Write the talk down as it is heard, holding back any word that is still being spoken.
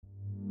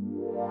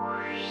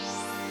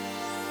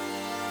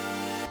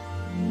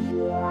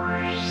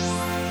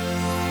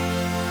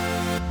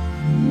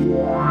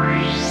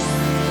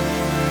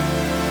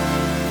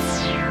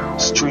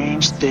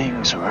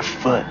things are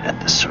afoot at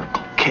the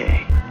Circle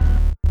K.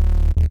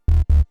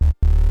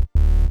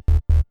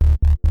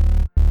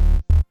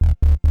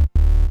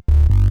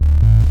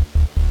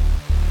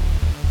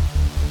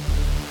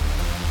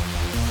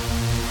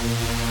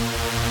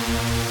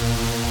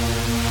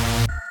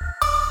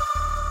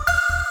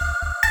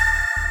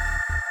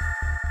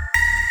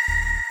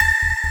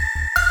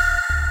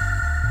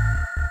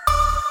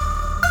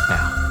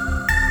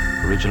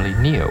 Originally,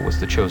 Neo was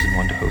the chosen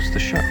one to host the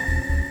show,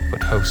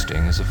 but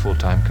hosting is a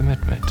full-time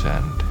commitment,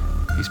 and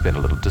he's been a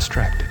little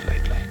distracted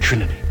lately.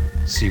 Trinity.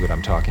 See what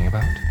I'm talking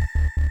about?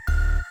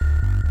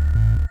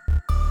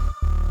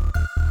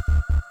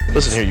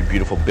 Listen here, you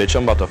beautiful bitch.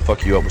 I'm about to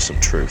fuck you up with some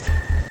truth.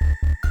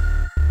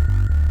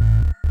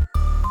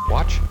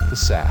 Watch the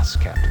sass,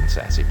 Captain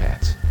Sassy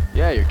Pants.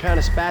 Yeah, you're kind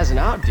of spazzing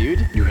out,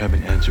 dude. You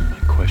haven't answered my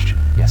question.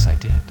 Yes, I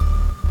did.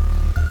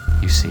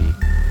 You see,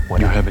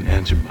 You haven't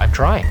answered my... I'm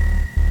trying.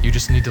 You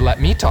just need to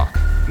let me talk.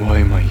 Why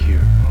am I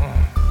here?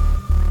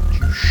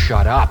 You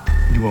shut up.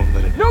 You won't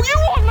let it... No, you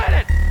won't let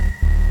it!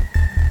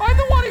 I'm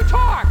the one who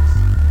talks!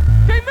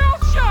 Okay,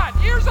 mouth shut,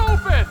 ears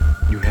open!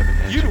 You haven't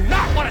answered... You do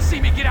not want to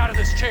see me get out of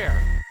this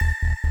chair!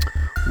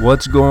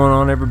 What's going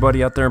on,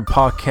 everybody out there in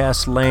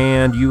podcast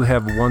land? You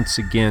have once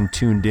again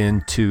tuned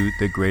in to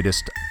the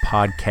greatest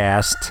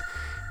podcast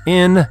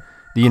in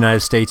the United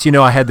States. You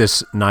know, I had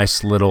this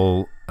nice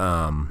little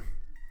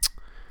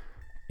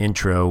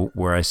intro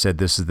where I said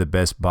this is the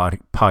best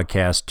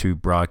podcast to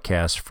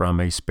broadcast from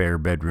a spare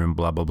bedroom,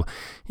 blah, blah, blah.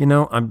 You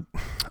know,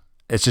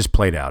 it's just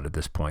played out at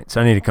this point,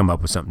 so I need to come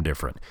up with something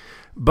different.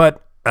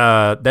 But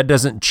that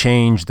doesn't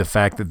change the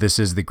fact that this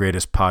is the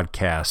greatest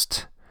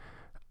podcast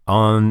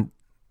on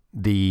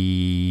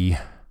the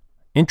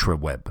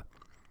intraweb.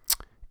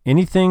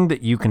 Anything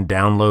that you can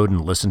download and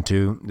listen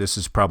to, this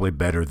is probably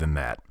better than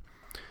that.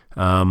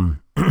 And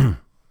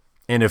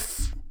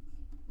if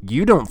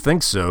you don't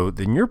think so,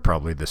 then you're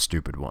probably the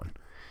stupid one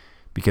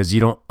because you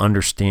don't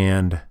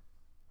understand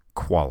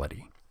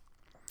quality.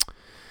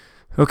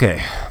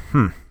 Okay.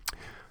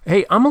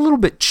 Hey, I'm a little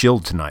bit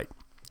chilled tonight,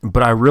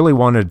 but I really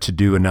wanted to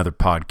do another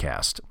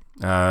podcast.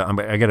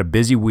 I got a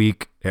busy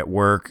week at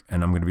work,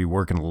 and I'm going to be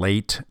working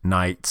late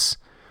nights.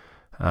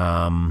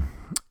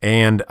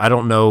 And I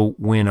don't know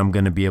when I'm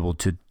going to be able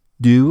to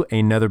do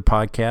another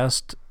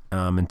podcast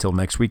until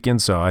next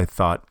weekend. So I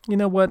thought, you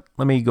know what?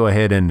 Let me go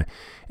ahead and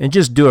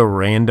just do a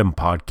random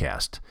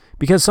podcast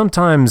because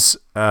sometimes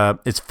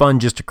it's fun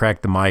just to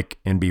crack the mic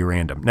and be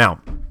random.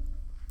 Now,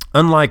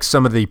 unlike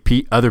some of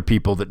the other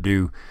people that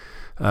do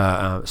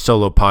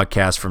solo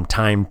podcasts from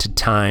time to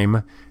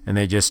time, and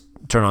they just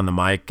turn on the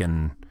mic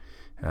and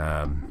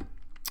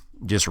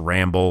just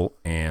ramble,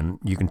 and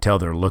you can tell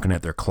they're looking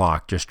at their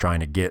clock, just trying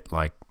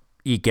to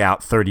eke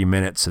out 30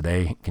 minutes so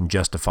they can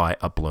justify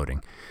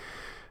uploading.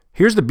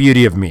 Here's the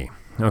beauty of me,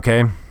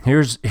 okay?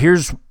 Here's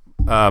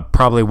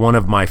probably one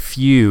of my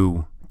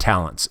few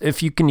talents,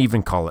 if you can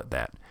even call it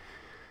that.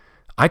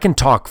 I can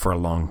talk for a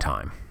long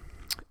time,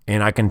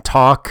 and I can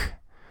talk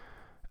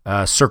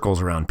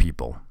circles around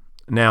people.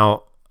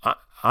 Now,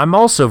 I'm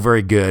also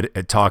very good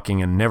at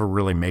talking and never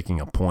really making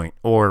a point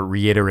or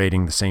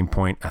reiterating the same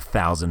point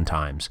 1,000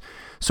 times.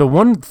 So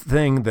one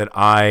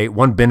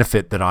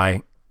benefit that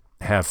I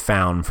have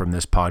found from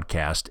this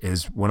podcast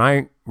is when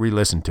I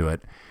re-listen to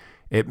it,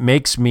 it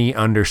makes me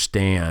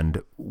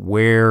understand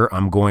where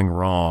I'm going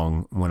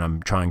wrong when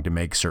I'm trying to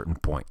make certain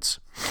points.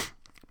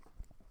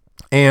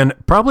 And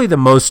probably the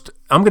most,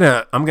 I'm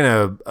gonna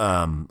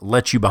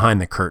let you behind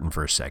the curtain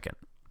for a second.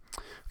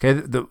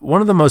 Okay,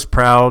 one of the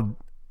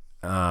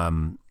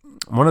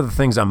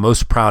things I'm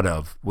most proud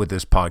of with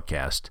this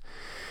podcast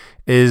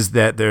is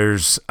that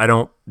I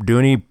don't do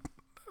any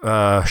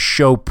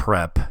show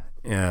prep.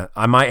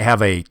 I might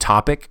have a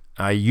topic.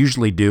 I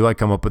usually do. I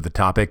come up with a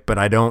topic, but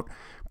I don't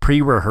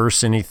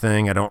pre-rehearse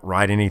anything. I don't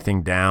write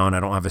anything down.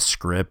 I don't have a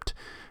script.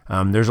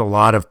 There's a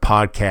lot of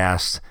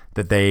podcasts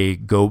that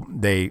they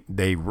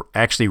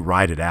actually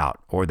write it out,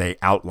 or they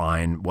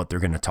outline what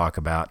they're going to talk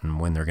about and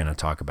when they're going to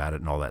talk about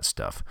it and all that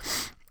stuff.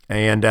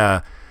 And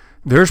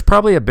there's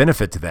probably a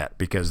benefit to that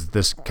because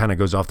this kind of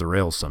goes off the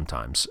rails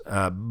sometimes.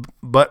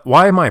 But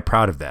why am I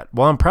proud of that?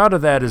 Well, I'm proud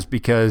of that is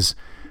because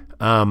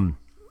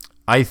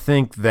I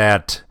think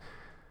that,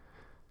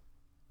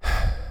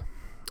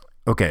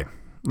 okay,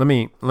 let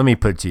me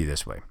put it to you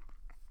this way.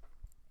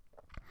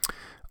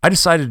 I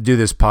decided to do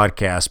this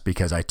podcast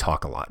because I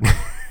talk a lot.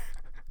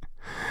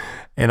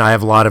 And I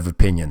have a lot of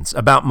opinions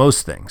about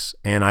most things,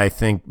 and I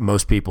think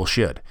most people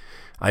should.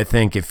 I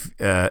think if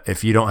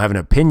you don't have an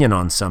opinion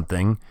on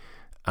something,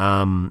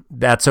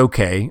 that's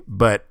okay.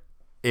 But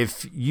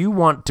if you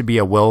want to be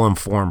a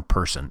well-informed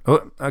person,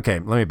 okay,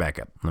 let me back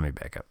up.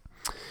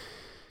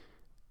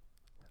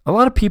 A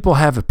lot of people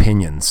have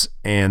opinions,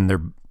 and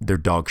they're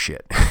dog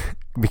shit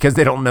because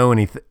they don't know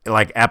anything,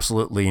 like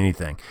absolutely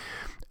anything.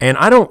 And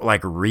I don't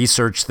like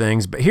research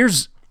things, but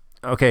here's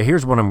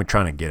what I'm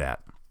trying to get at.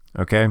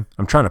 Okay,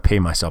 I'm trying to pay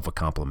myself a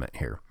compliment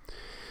here.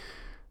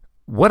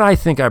 What I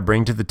think I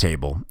bring to the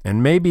table,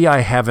 and maybe I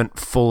haven't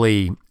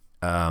fully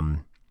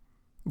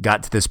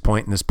got to this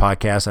point in this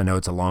podcast. I know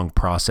it's a long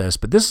process,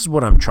 but this is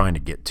what I'm trying to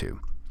get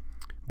to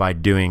by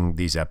doing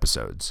these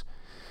episodes.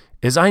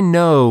 Is I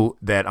know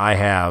that I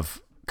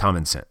have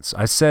common sense.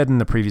 I said in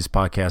the previous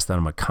podcast that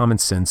I'm a common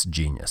sense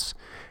genius.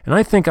 And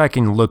I think I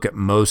can look at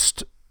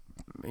most,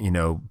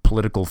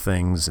 political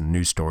things and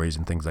news stories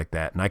and things like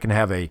that. And I can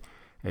have a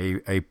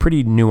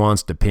pretty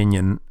nuanced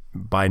opinion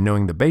by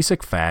knowing the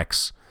basic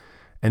facts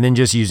and then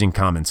just using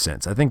common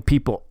sense. I think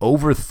people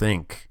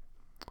overthink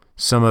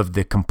some of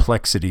the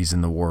complexities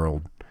in the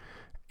world,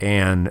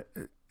 and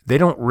they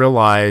don't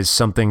realize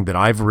something that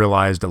I've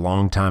realized a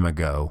long time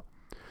ago,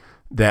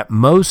 that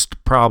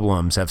most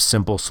problems have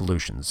simple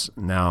solutions.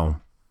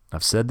 Now,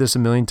 I've said this a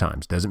million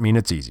times. Doesn't mean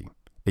it's easy.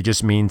 It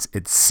just means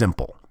it's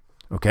simple.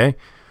 Okay?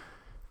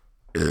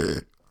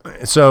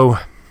 So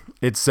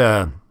it's,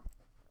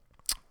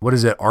 what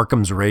is it?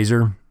 Occam's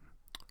razor,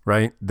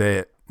 right?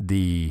 The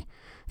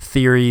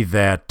theory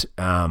that,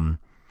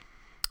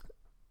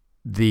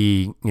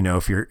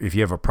 if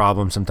you have a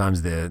problem,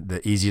 sometimes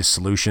the easiest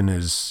solution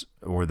is,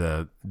 or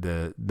the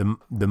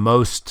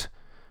most,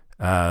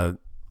 is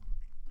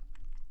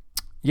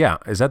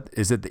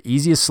it the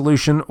easiest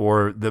solution,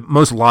 or the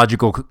most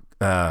logical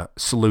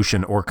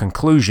solution or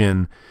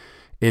conclusion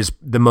is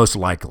the most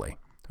likely?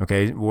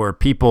 Okay, where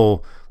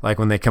people, like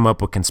when they come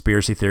up with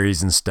conspiracy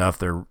theories and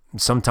stuff,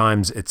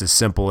 sometimes it's as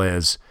simple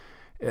as,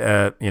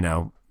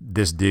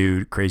 this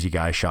dude, crazy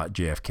guy, shot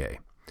JFK.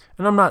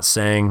 And I'm not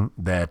saying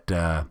that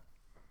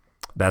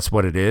that's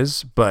what it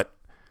is, but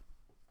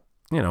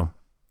 9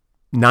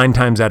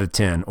 times out of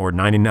 10, or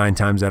 99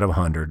 times out of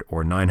 100,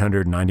 or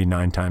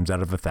 999 times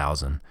out of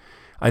 1,000,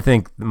 I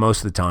think most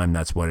of the time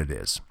that's what it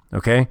is.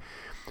 Okay,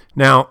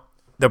 now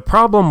the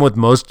problem with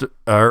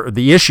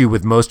the issue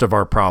with most of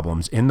our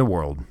problems in the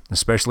world,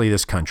 especially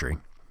this country,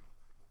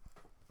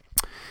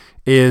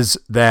 is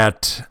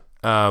that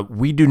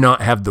we do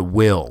not have the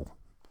will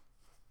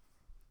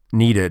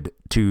needed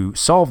to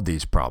solve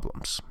these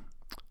problems.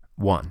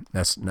 One,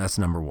 that's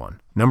number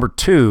one. Number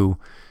two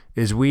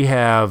is we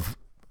have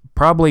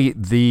probably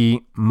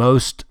the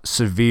most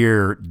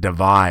severe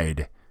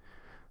divide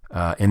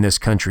in this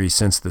country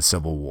since the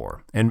Civil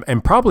War,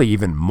 and probably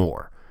even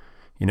more.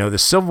 The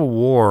Civil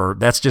War,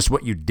 that's just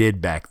what you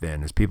did back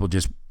then, is people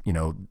just,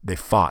 they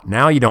fought.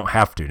 Now you don't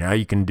have to. Now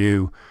you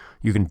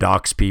can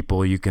dox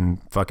people, you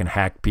can fucking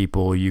hack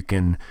people, you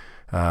can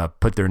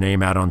put their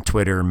name out on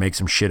Twitter and make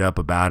some shit up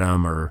about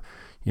them, or,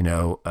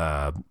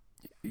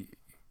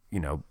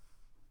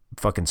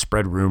 fucking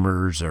spread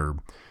rumors, or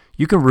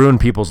you can ruin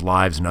people's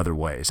lives in other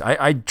ways.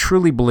 I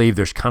truly believe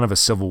there's kind of a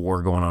civil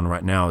war going on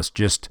right now. It's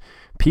just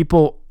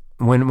people,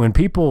 when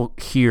people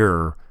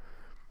hear,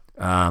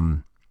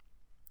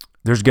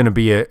 there's going to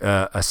be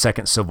a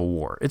second civil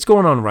war. It's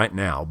going on right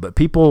now, but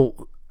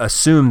people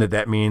assume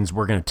that means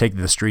we're going to take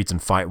to the streets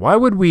and fight. Why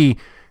would we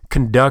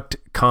conduct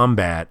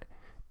combat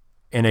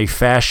in a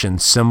fashion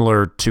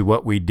similar to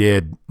what we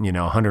did,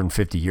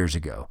 150 years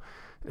ago?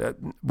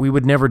 We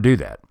would never do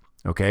that.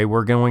 Okay,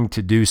 we're going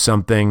to do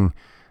something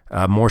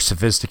more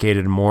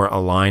sophisticated and more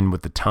aligned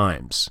with the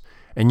times.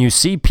 And you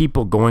see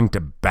people going to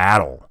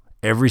battle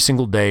every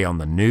single day on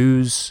the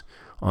news,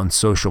 on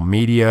social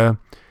media,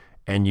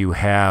 and you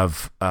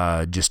have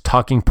just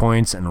talking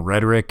points and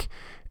rhetoric,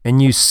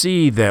 and you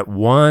see that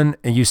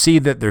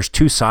there's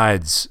two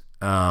sides,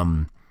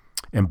 and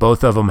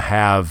both of them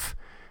have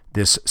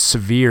this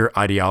severe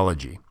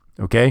ideology.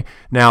 Okay,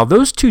 now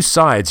those two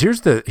sides.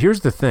 Here's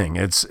the thing.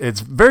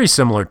 It's very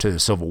similar to the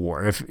Civil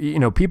War. If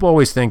people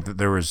always think that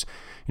there was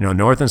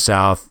North and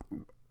South,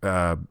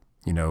 the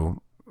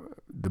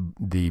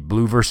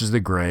blue versus the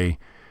gray,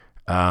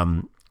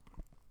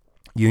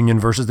 Union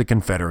versus the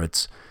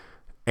Confederates.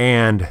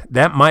 And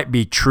that might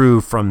be true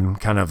from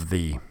kind of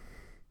the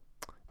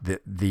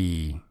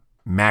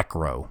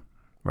macro,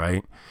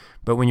 right?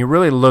 But when you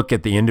really look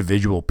at the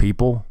individual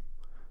people,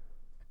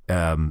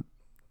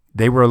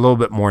 they were a little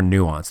bit more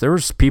nuanced. There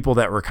was people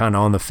that were kind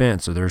of on the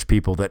fence, or there's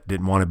people that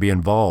didn't want to be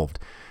involved.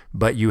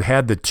 But you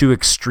had the two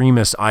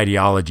extremist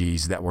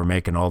ideologies that were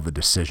making all the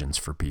decisions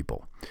for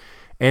people.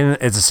 And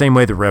it's the same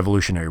way the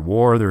Revolutionary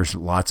War. There's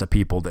lots of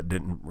people that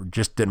didn't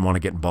want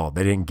to get involved.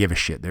 They didn't give a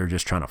shit. They were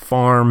just trying to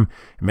farm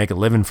and make a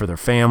living for their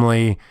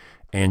family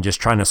and just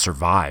trying to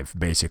survive,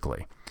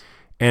 basically.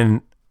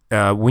 And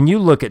when you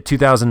look at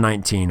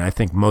 2019, I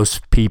think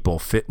most people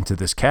fit into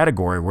this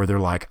category where they're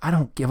like, I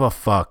don't give a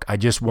fuck. I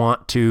just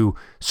want to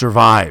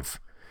survive.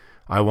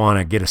 I want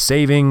to get a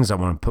savings. I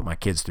want to put my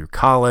kids through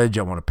college.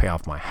 I want to pay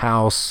off my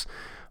house.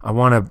 I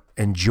want to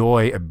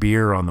enjoy a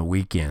beer on the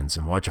weekends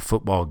and watch a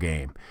football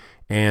game.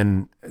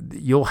 And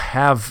you'll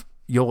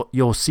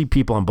see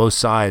people on both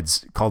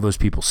sides call those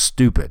people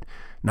stupid,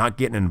 not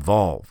getting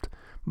involved.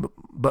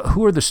 But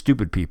who are the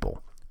stupid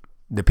people?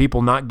 The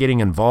people not getting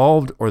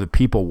involved, or the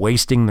people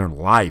wasting their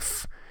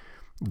life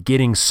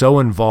getting so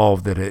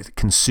involved that it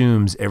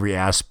consumes every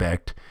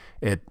aspect?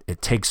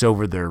 It takes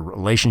over their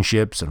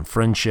relationships and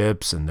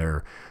friendships and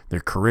their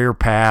career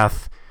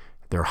path,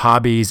 their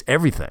hobbies,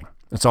 everything.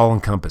 It's all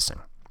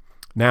encompassing.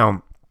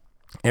 Now,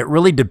 it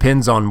really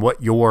depends on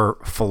what your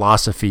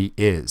philosophy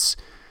is.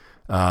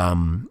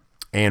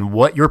 and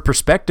what your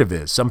perspective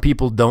is. Some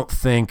people don't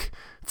think,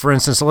 for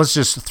instance, let's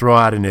just throw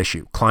out an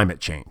issue, climate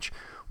change.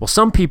 Well,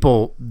 some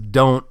people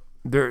don't,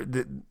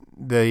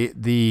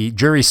 the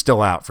jury's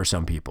still out for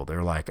some people.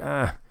 They're like,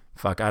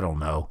 fuck, I don't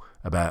know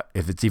about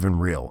if it's even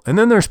real. And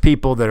then there's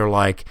people that are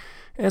like,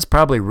 it's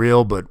probably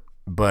real, but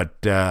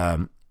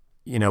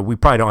you know, we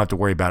probably don't have to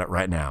worry about it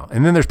right now.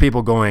 And then there's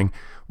people going,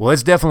 well,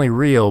 it's definitely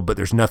real, but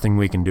there's nothing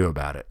we can do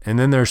about it. And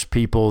then there's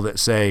people that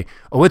say,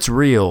 oh, it's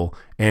real,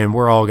 and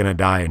we're all going to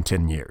die in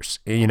 10 years,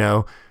 you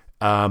know?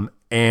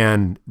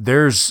 And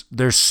there's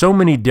so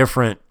many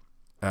different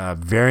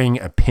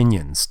varying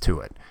opinions to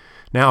it.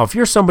 Now, if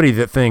you're somebody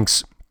that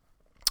thinks,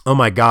 oh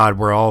my God,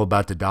 we're all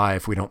about to die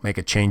if we don't make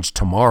a change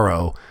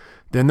tomorrow,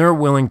 then they're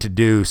willing to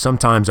do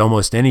sometimes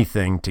almost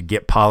anything to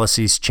get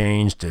policies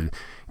changed, to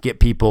get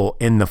people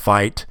in the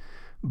fight.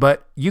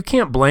 But you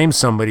can't blame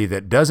somebody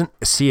that doesn't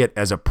see it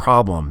as a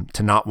problem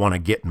to not want to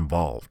get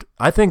involved.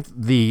 I think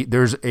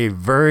there's a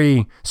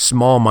very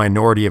small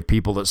minority of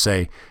people that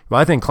say, well,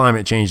 I think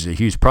climate change is a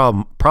huge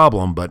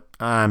problem, but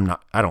I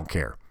don't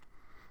care.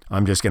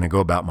 I'm just going to go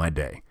about my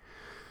day.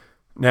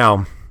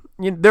 Now,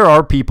 there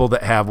are people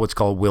that have what's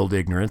called willed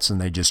ignorance, and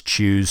they just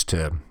choose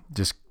to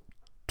just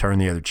turn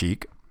the other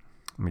cheek.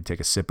 Let me take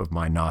a sip of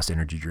my NOS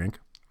energy drink.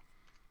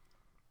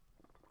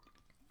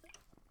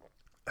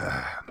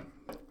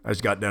 I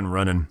just got done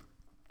running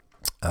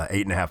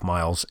 8.5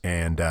 miles,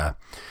 and I'm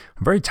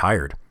very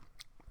tired.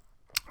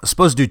 I was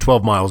supposed to do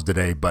 12 miles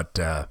today, but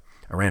I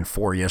ran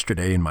 4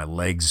 yesterday, and my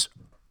legs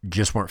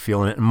just weren't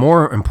feeling it. And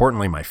more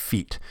importantly, my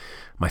feet.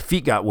 My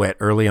feet got wet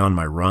early on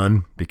my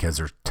run because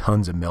there's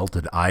tons of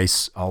melted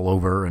ice all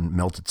over and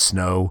melted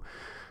snow.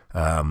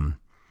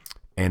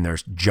 And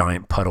there's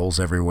giant puddles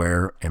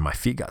everywhere, and my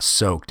feet got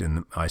soaked,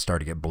 and I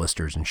started to get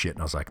blisters and shit. And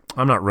I was like,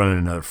 I'm not running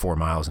another 4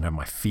 miles and have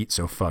my feet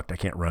so fucked I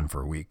can't run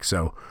for a week.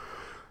 So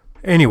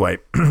anyway,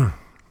 so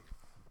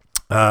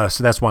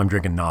that's why I'm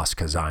drinking NOS,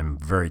 because I'm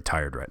very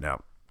tired right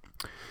now.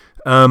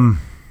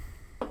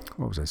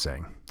 What was I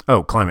saying?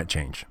 Oh, climate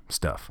change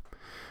stuff.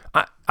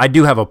 I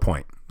do have a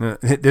point.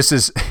 This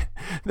is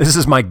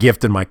my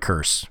gift and my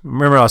curse.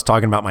 Remember I was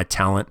talking about my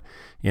talent,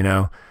 you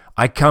know?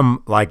 I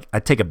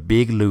take a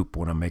big loop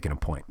when I'm making a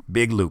point.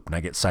 Big loop, and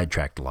I get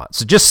sidetracked a lot.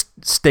 So just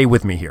stay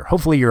with me here.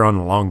 Hopefully you're on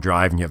a long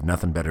drive and you have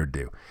nothing better to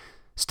do.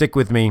 Stick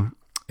with me.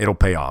 It'll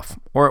pay off.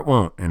 Or it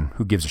won't, and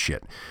who gives a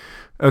shit?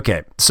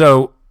 Okay,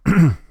 so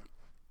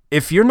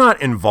if you're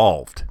not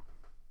involved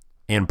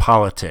in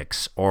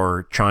politics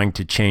or trying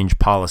to change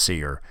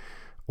policy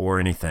or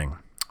anything,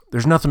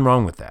 there's nothing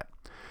wrong with that.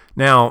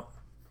 Now,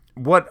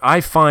 what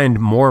I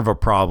find more of a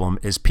problem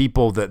is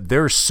people that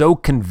they're so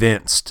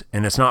convinced,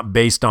 and it's not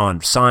based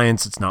on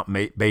science, it's not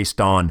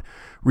based on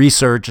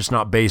research, it's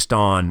not based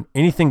on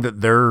anything that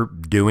they're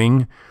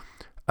doing,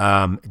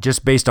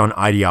 just based on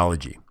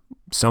ideology.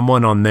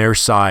 Someone on their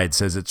side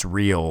says it's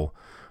real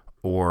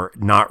or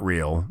not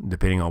real,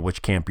 depending on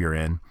which camp you're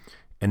in,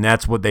 and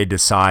that's what they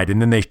decide,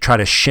 and then they try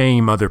to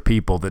shame other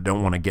people that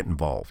don't want to get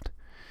involved.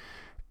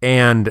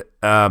 And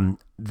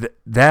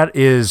that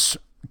is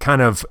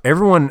kind of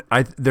everyone.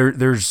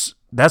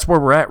 That's where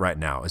we're at right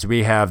now. Is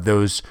we have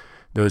those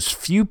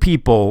few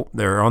people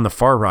that are on the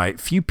far right,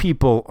 few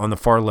people on the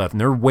far left,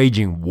 and they're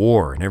waging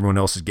war, and everyone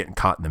else is getting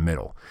caught in the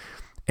middle.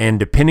 And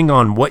depending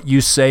on what you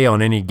say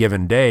on any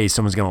given day,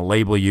 someone's going to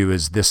label you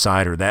as this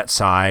side or that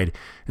side.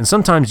 And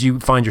sometimes you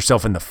find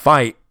yourself in the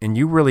fight, and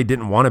you really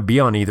didn't want to be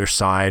on either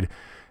side,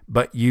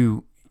 but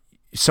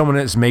someone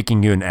is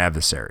making you an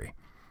adversary.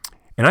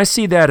 And I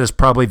see that as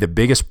probably the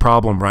biggest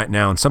problem right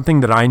now, and something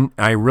that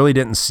I really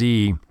didn't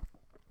see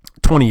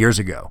 20 years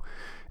ago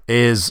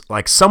is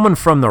like someone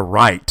from the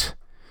right.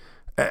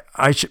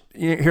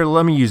 Here,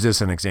 let me use this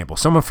as an example.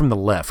 Someone from the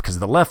left, because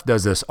the left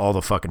does this all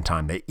the fucking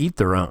time. They eat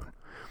their own.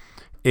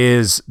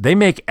 Is they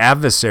make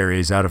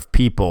adversaries out of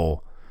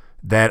people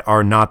that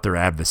are not their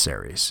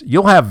adversaries.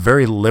 You'll have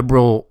very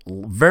liberal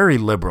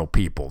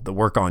people that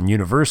work on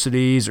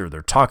universities or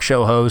they're talk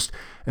show hosts,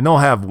 and they'll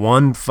have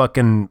one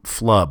fucking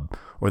flub,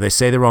 or they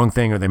say the wrong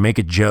thing, or they make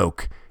a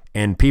joke,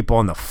 and people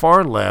on the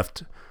far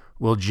left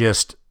will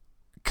just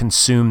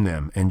consume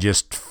them and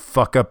just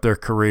fuck up their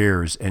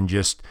careers and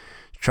just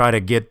try to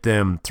get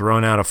them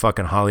thrown out of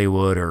fucking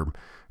Hollywood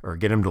or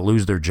get them to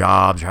lose their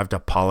jobs or have to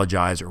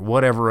apologize or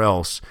whatever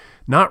else,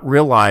 not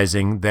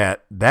realizing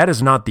that that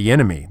is not the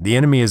enemy. The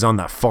enemy is on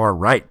that far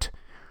right.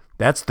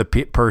 That's the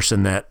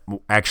person that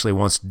actually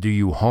wants to do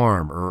you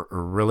harm or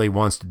really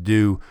wants to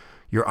do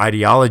your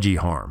ideology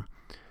harm.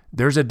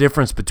 There's a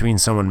difference between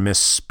someone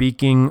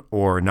misspeaking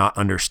or not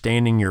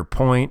understanding your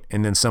point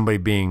and then somebody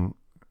being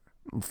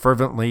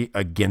fervently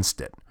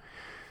against it.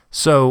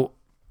 So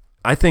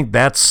I think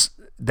that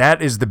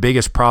is the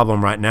biggest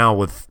problem right now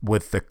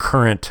with the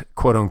current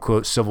quote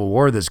unquote civil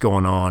war that's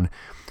going on,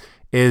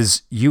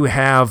 is you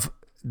have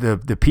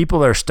the people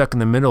that are stuck in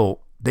the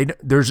middle. They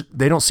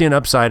don't see an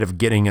upside of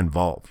getting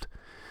involved.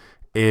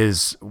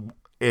 It's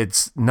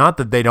not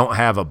that they don't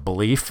have a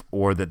belief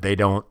or that they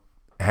don't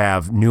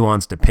have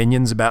nuanced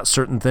opinions about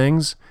certain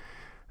things.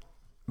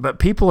 but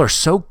people are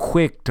so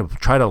quick to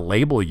try to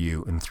label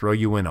you and throw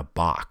you in a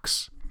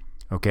box.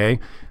 Okay.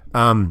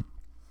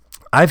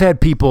 I've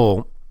had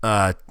people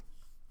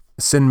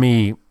send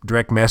me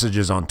direct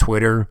messages on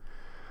Twitter.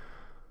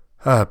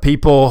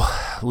 People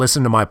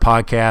listen to my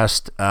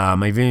podcast.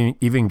 I've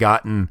even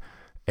gotten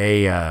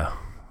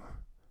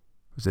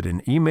was it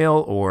an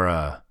email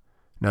or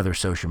another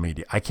social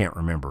media? I can't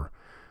remember.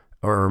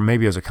 Or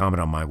maybe it was a comment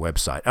on my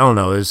website. I don't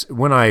know. It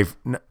was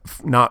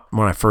not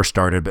when I first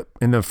started, but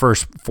in the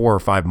first 4 or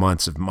 5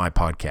 months of my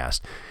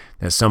podcast,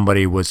 that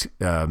somebody was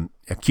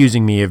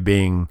accusing me of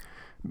being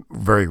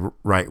very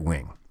right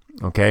wing.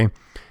 Okay,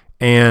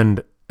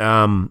 and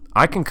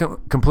I can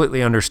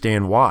completely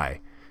understand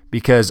why,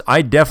 because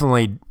I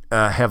definitely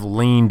have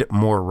leaned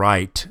more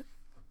right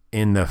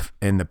in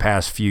the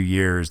past few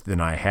years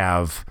than I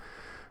have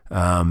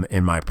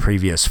in my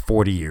previous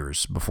 40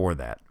 years before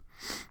that.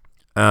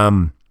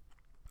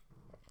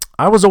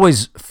 I was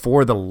always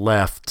for the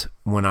left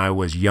when I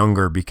was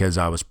younger because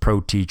I was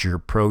pro-teacher,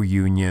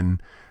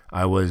 pro-union.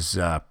 I was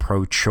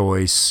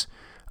pro-choice.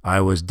 I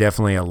was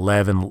definitely a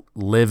live and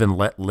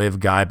let live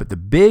guy. But the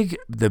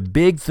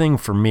big thing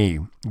for me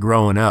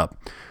growing up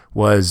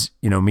was,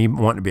 me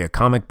wanting to be a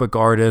comic book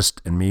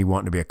artist and me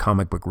wanting to be a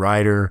comic book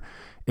writer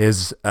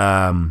is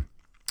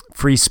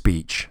free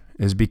speech,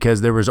 is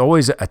because there was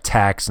always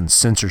attacks and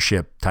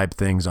censorship type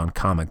things on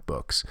comic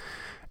books.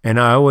 And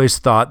I always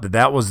thought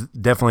that was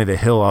definitely the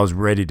hill I was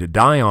ready to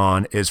die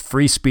on, is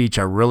free speech.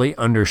 I really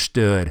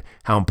understood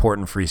how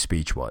important free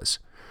speech was.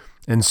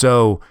 And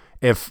so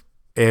if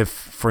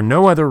for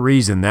no other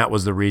reason, that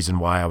was the reason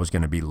why I was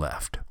going to be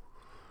left.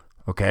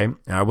 Okay.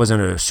 And I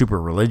wasn't a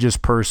super religious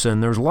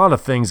person. There was a lot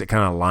of things that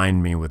kind of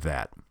aligned me with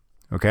that.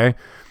 Okay.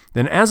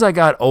 Then as I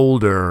got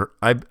older,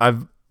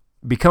 I've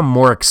become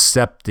more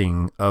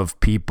accepting of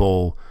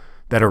people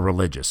that are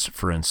religious,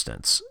 for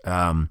instance.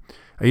 I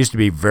used to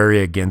be very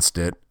against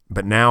it,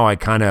 but now I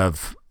kind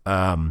of,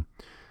 to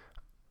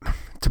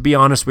be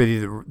honest with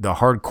you, the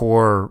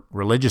hardcore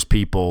religious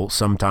people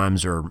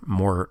sometimes are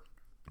more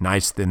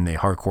nice than the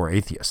hardcore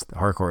atheists. The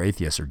hardcore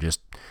atheists are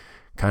just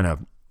kind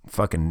of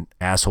fucking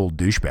asshole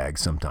douchebags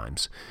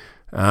sometimes.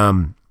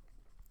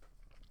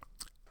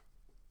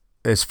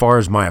 As far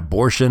as my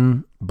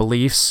abortion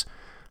beliefs,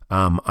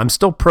 I'm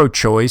still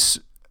pro-choice,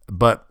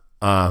 but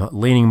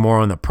leaning more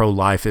on the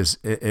pro-life is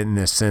in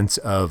the sense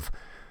of,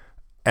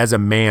 as a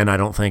man, I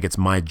don't think it's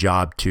my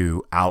job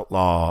to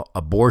outlaw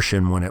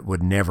abortion when it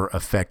would never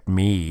affect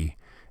me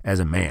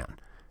as a man.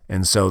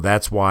 And so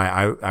that's why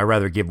I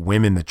rather give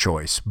women the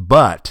choice.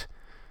 But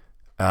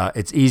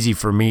it's easy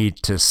for me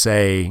to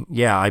say,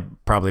 yeah, I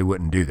probably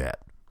wouldn't do that.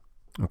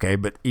 Okay,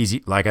 but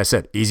easy, like I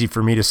said, easy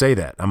for me to say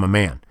that. I'm a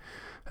man.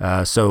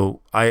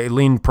 So I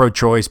lean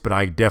pro-choice, but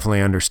I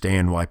definitely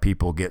understand why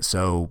people get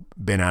so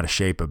bent out of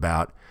shape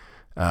about,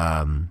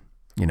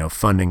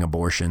 funding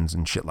abortions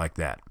and shit like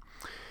that.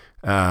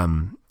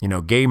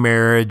 Gay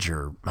marriage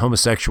or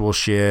homosexual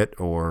shit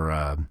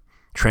or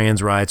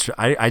trans rights.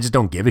 I just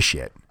don't give a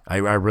shit. I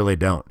really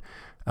don't.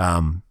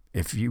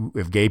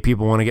 If gay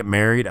people want to get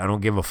married, I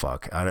don't give a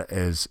fuck.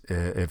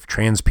 If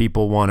trans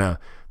people want to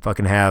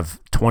fucking have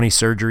 20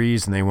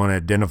 surgeries and they want to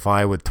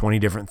identify with 20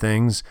 different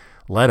things,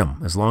 let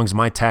them. As long as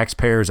my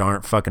taxpayers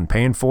aren't fucking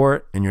paying for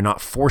it and you're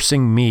not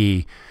forcing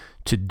me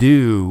to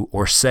do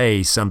or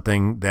say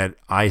something that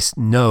I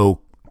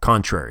know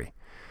contrary.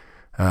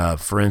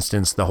 For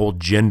instance, the whole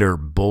gender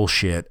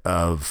bullshit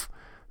of,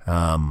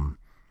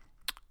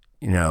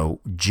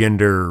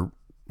 gender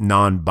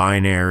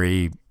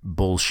non-binary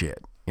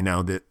bullshit,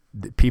 that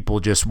people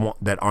just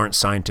want, that aren't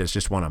scientists,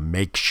 just want to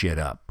make shit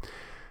up.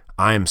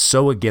 I am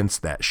so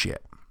against that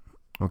shit.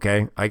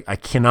 Okay. I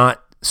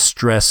cannot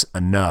stress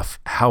enough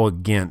how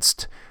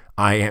against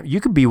I am. You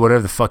can be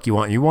whatever the fuck you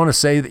want. You want to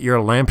say that you're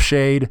a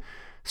lampshade,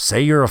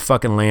 say you're a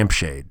fucking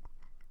lampshade.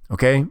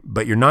 Okay,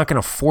 but you're not going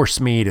to force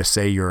me to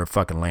say you're a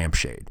fucking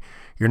lampshade.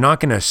 You're not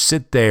going to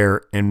sit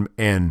there and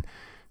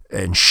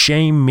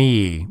shame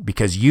me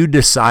because you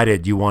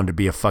decided you wanted to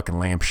be a fucking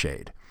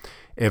lampshade.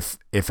 If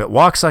it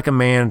walks like a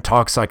man,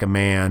 talks like a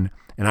man,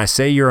 and I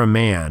say you're a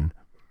man,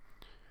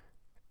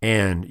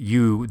 and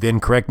you then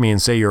correct me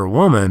and say you're a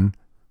woman,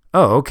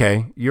 oh,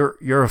 okay,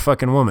 you're a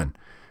fucking woman.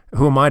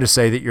 Who am I to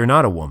say that you're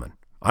not a woman?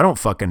 I don't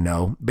fucking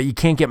know, but you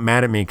can't get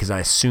mad at me because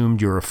I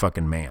assumed you're a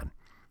fucking man.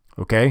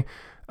 Okay.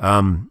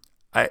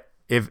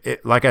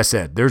 Like I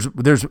said, there's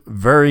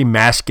very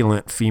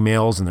masculine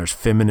females and there's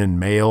feminine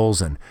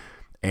males and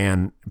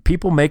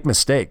people make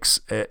mistakes,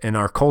 and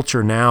our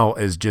culture now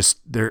is just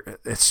there.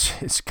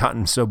 It's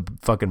gotten so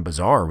fucking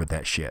bizarre with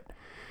that shit.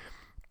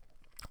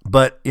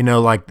 But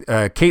like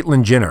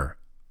Caitlyn Jenner,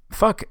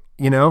 fuck,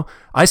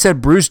 I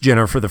said Bruce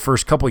Jenner for the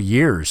first couple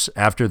years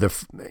after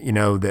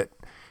that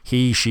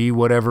he, she,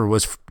 whatever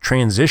was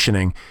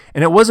transitioning,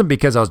 and it wasn't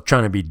because I was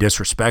trying to be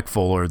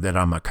disrespectful or that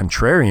I'm a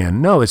contrarian.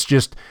 No, it's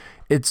just.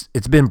 It's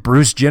been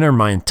Bruce Jenner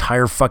my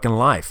entire fucking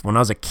life. When I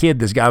was a kid,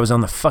 this guy was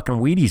on the fucking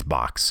Wheaties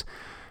box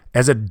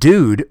as a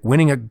dude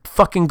winning a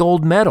fucking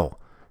gold medal.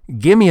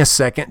 Give me a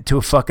second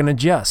to fucking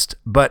adjust.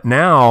 But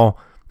now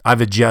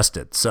I've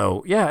adjusted.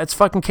 So yeah, it's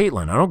fucking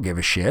Caitlyn. I don't give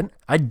a shit.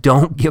 I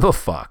don't give a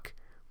fuck.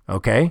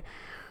 Okay.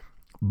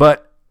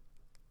 But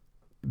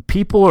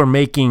people are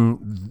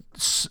making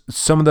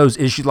some of those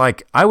issues,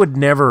 like I would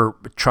never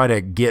try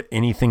to get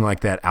anything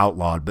like that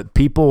outlawed, but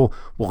people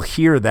will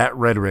hear that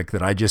rhetoric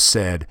that I just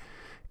said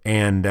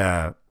and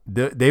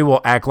they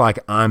will act like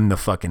I'm the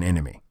fucking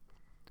enemy.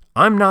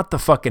 I'm not the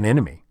fucking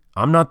enemy.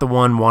 I'm not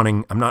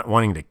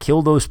wanting to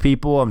kill those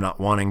people. I'm not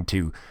wanting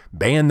to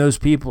ban those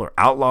people or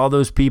outlaw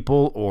those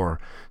people or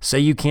say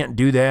you can't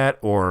do that,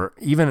 or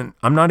even,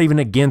 I'm not even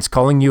against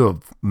calling you a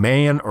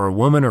man or a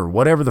woman or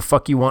whatever the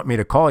fuck you want me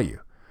to call you.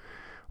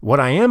 What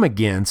I am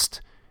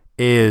against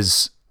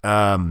is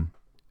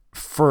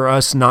for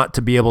us not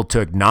to be able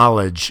to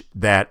acknowledge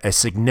that a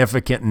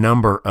significant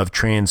number of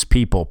trans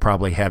people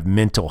probably have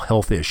mental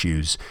health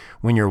issues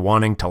when you're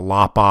wanting to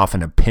lop off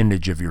an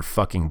appendage of your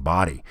fucking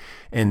body.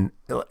 And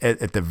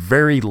at the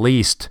very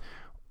least,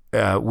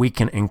 we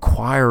can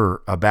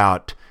inquire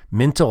about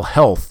mental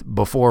health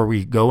before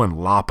we go and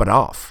lop it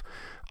off.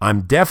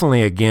 I'm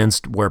definitely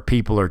against where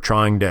people are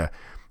trying to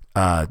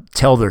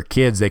tell their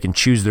kids they can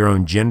choose their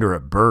own gender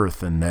at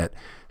birth, and that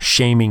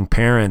shaming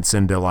parents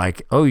into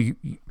like, oh, you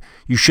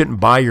shouldn't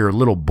buy your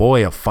little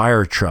boy a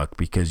fire truck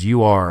because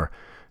you are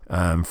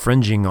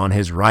infringing on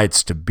his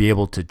rights to be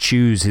able to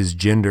choose his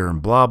gender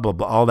and blah, blah,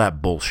 blah, all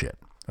that bullshit.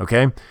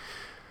 Okay.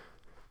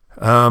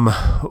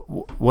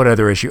 What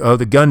other issue? Oh,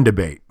 the gun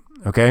debate.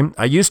 Okay.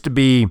 I used to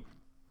be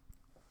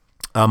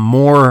I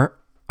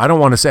don't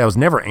want to say I was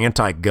never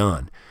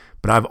anti-gun,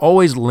 but I've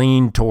always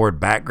leaned toward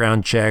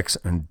background checks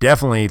and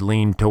definitely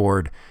leaned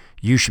toward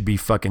you should be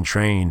fucking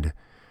trained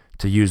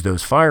to use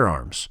those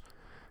firearms.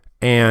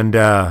 And,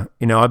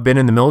 I've been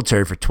in the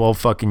military for 12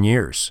 fucking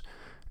years,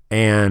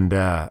 and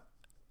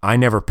I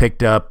never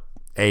picked up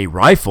a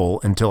rifle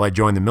until I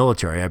joined the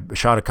military. I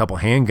shot a couple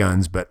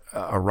handguns, but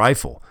a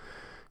rifle.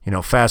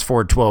 Fast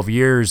forward 12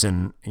 years,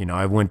 and,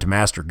 I went to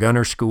master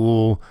gunner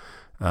school.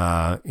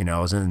 I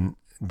was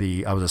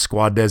a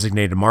squad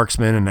designated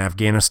marksman in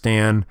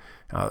Afghanistan.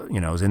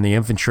 I was in the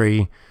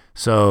infantry.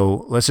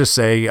 So let's just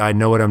say I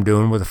know what I'm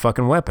doing with a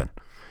fucking weapon.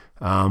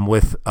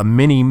 With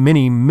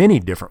many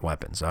different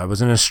weapons. I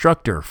was an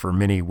instructor for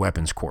many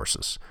weapons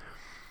courses.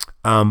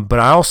 But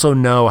I also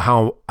know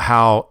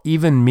how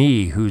even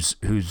me,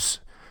 who's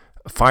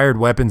fired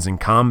weapons in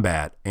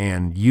combat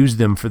and used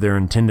them for their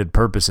intended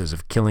purposes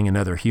of killing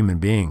another human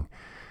being,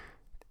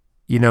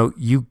 if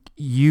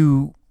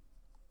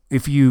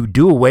you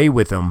do away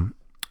with them,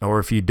 or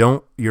if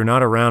you're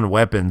not around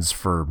weapons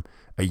for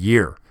a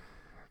year,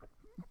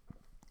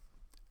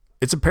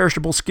 it's a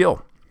perishable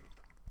skill.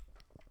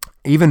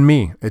 Even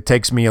me, it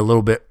takes me a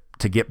little bit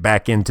to get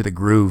back into the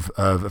groove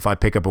of if I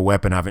pick up a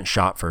weapon I haven't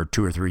shot for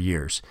 2 or 3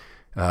 years.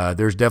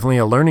 There's definitely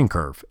a learning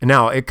curve. And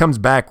now it comes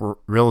back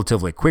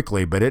relatively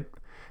quickly, but it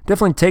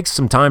definitely takes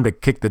some time to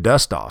kick the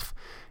dust off.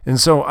 And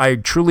so I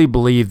truly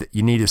believe that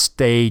you need to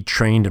stay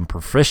trained and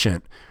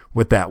proficient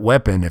with that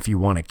weapon if you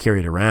want to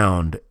carry it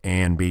around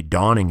and be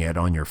donning it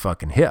on your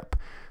fucking hip.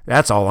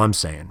 That's all I'm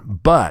saying.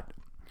 But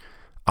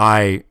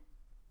I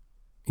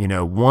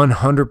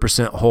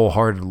 100%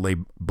 wholeheartedly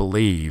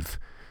believe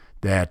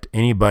that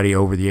anybody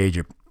over the age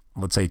of,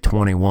 let's say,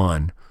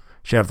 21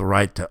 should have the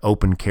right to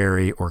open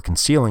carry or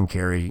conceal and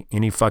carry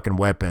any fucking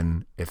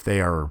weapon if they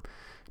are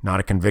not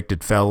a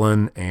convicted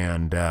felon,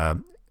 and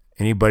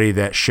anybody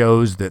that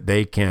shows that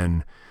they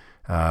can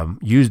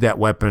use that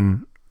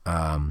weapon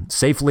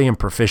safely and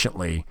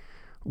proficiently,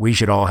 we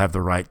should all have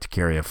the right to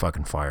carry a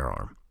fucking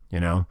firearm.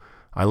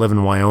 I live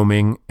in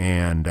Wyoming,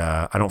 and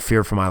I don't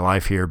fear for my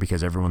life here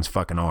because everyone's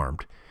fucking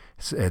armed.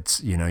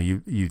 It's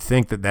you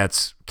think that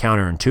that's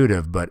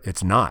counterintuitive, but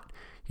it's not.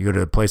 You go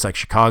to a place like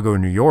Chicago or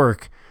New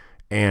York,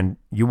 and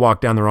you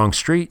walk down the wrong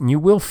street, and you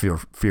will fear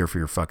for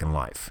your fucking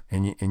life,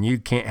 and you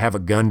can't have a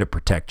gun to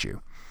protect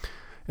you.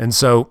 And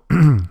so,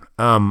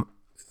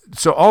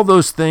 so all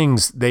those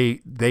things, they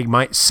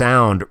might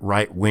sound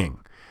right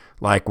wing.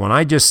 Like when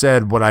I just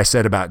said what I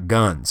said about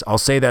guns, I'll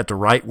say that to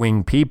right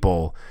wing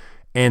people,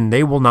 and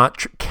they will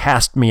not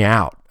cast me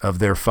out of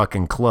their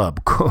fucking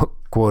club,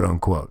 quote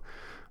unquote,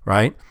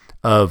 right?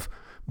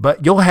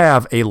 But you'll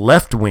have a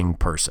left wing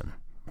person,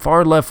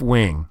 far left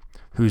wing,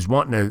 who's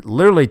wanting to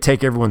literally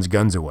take everyone's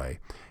guns away.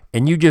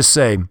 And you just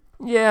say,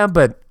 yeah,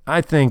 but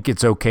I think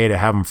it's okay to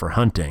have them for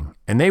hunting.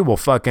 And they will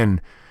fucking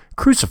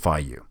crucify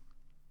you.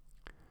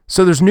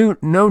 So there's no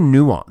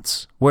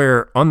nuance,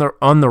 where on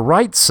the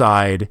right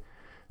side,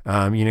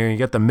 you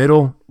got the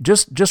middle,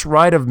 just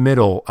right of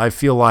middle. I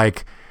feel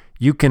like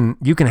you can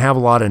have a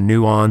lot of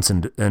nuance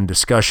and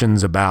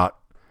discussions about,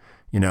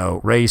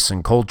 race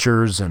and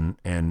cultures and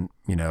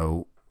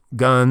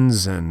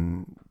guns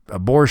and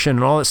abortion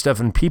and all that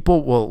stuff. And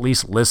people will at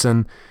least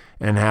listen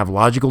and have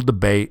logical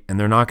debate. And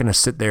they're not going to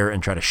sit there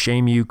and try to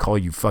shame you, call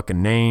you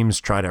fucking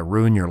names, try to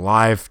ruin your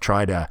life,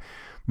 try to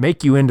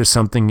make you into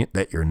something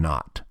that you're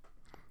not.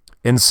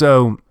 And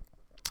so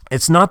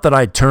it's not that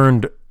I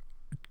turned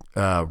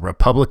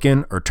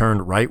Republican or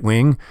turned right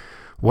wing.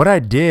 What I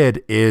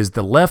did is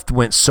the left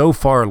went so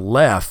far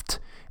left,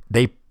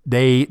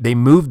 they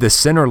moved the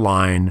center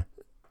line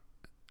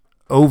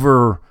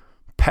over,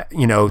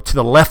 to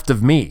the left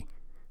of me.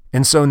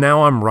 And so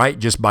now I'm right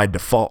just by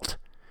default,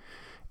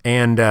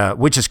 and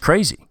which is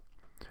crazy.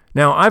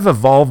 Now, I've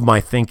evolved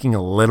my thinking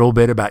a little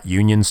bit about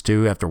unions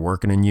too. After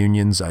working in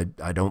unions,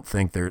 I don't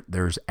think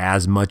there's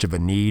as much of a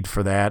need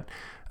for that.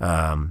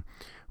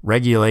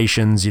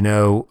 Regulations,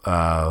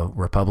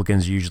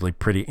 Republicans are usually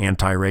pretty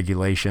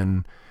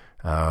anti-regulation.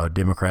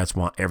 Democrats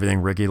want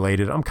everything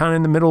regulated. I'm kind of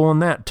in the middle on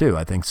that too.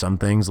 I think some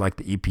things like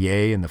the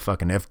EPA and the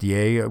fucking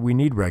FDA, we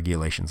need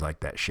regulations like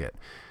that shit.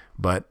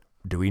 But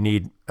do we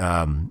need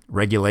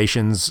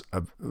regulations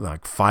of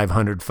like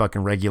 500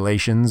 fucking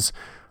regulations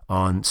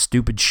on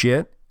stupid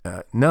shit?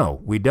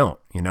 No, we don't.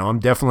 I'm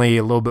definitely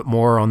a little bit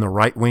more on the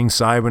right-wing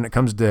side when it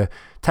comes to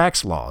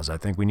tax laws. I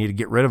think we need to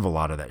get rid of a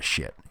lot of that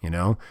shit,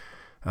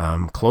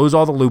 close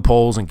all the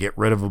loopholes and get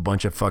rid of a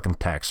bunch of fucking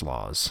tax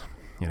laws,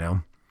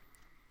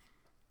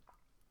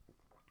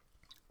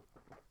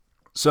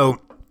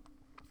 So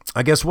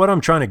I guess what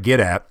I'm trying to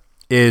get at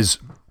is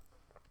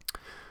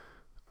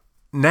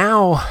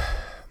now,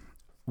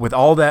 with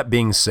all that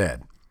being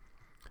said,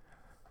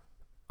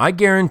 I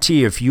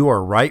guarantee if you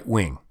are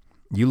right-wing,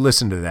 you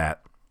listen to that,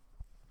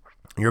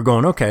 you're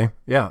going, okay,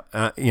 yeah,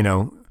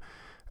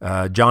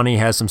 Johnny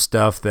has some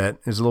stuff that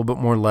is a little bit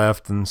more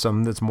left and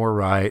some that's more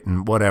right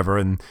and whatever,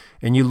 and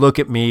you look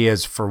at me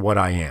as for what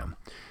I am.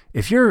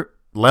 If you're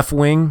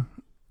left-wing,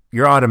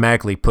 you're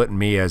automatically putting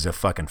me as a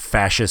fucking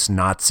fascist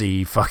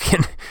Nazi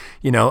fucking,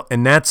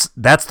 and that's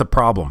the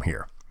problem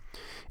here,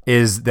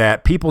 is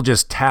that people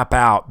just tap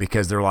out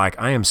because they're like,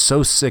 I am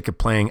so sick of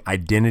playing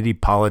identity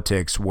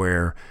politics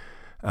where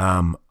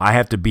I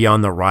have to be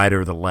on the right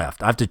or the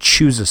left. I have to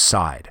choose a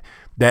side.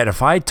 That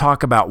if I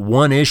talk about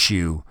one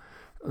issue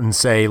and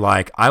say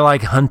like, I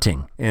like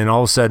hunting, and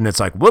all of a sudden it's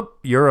like, whoop,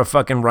 you're a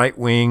fucking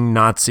right-wing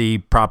Nazi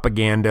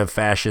propaganda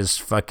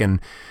fascist fucking,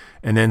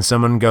 and then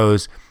someone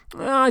goes,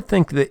 I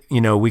think that,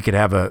 we could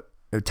have a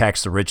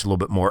tax the rich a little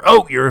bit more.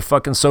 Oh, you're a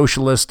fucking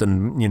socialist,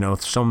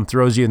 and, someone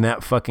throws you in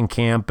that fucking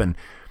camp, and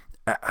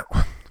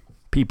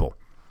people,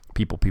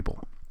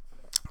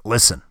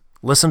 listen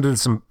to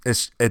some,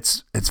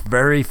 it's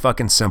very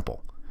fucking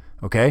simple.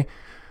 Okay.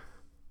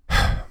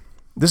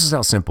 This is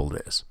how simple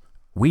it is.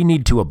 We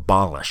need to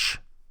abolish,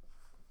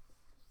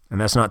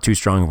 and that's not too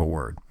strong of a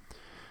word.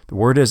 The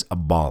word is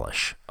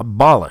abolish.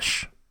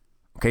 Abolish.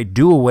 Okay.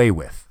 Do away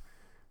with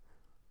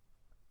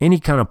any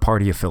kind of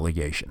party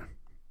affiliation.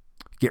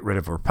 Get rid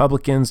of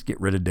Republicans, get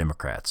rid of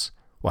Democrats.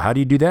 Well, how do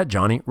you do that,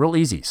 Johnny? Real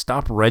easy.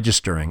 Stop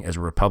registering as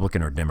a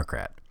Republican or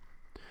Democrat.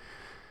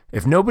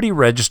 If nobody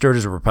registered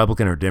as a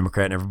Republican or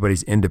Democrat and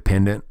everybody's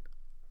independent,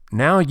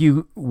 now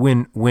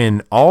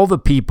when all the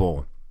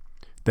people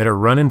that are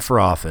running for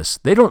office,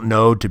 they don't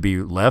know to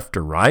be left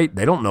or right.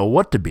 They don't know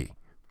what to be.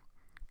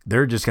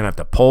 They're just going to have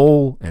to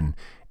poll and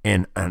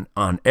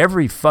on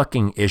every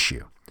fucking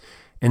issue.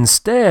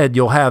 Instead,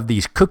 you'll have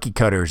these cookie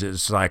cutters.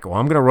 It's like, well,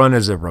 I'm going to run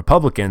as a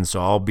Republican,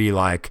 so I'll be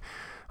like,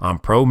 I'm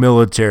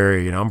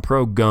pro-military, and I'm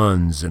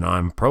pro-guns, and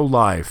I'm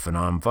pro-life, and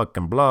I'm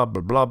fucking blah,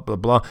 blah, blah, blah,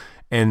 blah.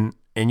 And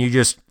you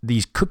just,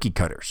 these cookie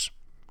cutters,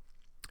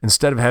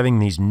 instead of having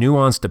these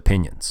nuanced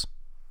opinions.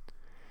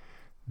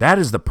 That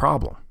is the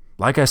problem.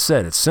 Like I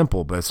said, it's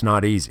simple, but it's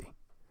not easy.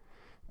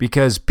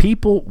 Because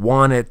people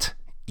want it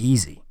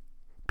easy.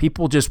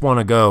 People just want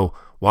to go,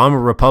 well, I'm a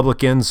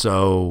Republican,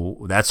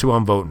 so that's who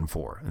I'm voting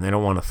for. And they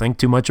don't want to think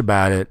too much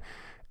about it.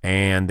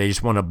 And they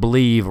just want to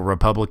believe a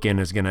Republican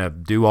is going to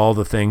do all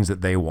the things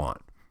that they want.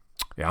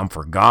 Yeah, I'm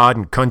for God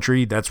and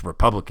country. That's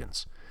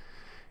Republicans.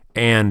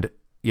 And,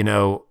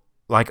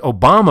 like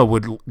Obama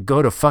would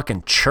go to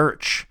fucking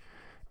church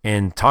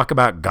and talk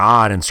about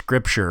God and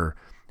scripture,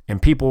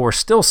 and people were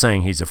still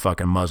saying he's a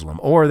fucking Muslim,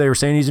 or they were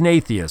saying he's an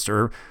atheist,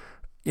 or,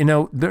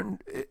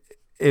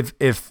 if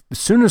as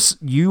soon as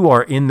you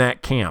are in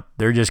that camp,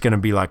 they're just going to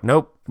be like,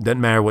 nope,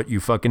 doesn't matter what you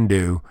fucking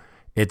do.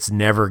 It's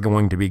never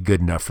going to be good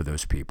enough for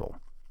those people.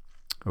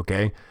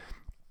 Okay.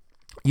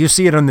 You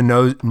see it on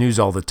the news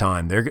all the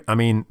time.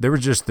 There was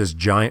just this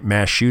giant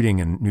mass shooting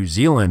in New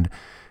Zealand,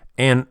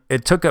 and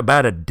it took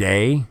about a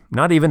day,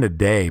 not even a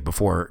day,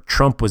 before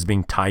Trump was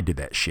being tied to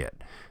that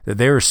shit. That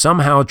they were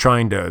somehow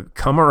trying to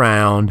come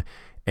around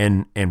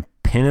and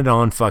pin it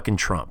on fucking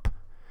Trump.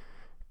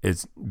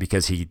 It's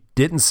because he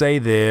didn't say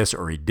this,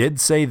 or he did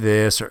say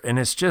this, and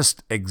it's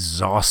just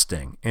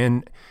exhausting.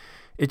 And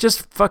it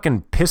just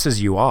fucking pisses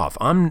you off.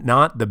 I'm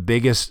not the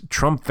biggest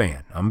Trump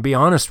fan. I'm gonna be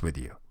honest with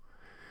you.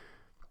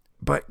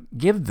 But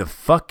give the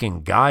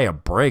fucking guy a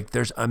break.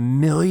 There's a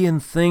million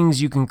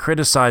things you can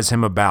criticize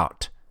him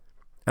about.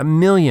 A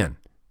million.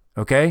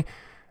 Okay?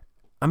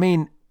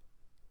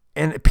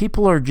 And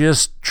people are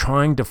just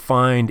trying to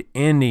find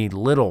any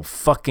little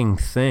fucking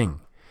thing.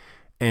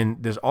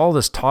 And there's all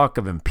this talk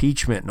of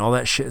impeachment and all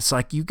that shit. It's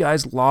like, you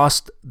guys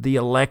lost the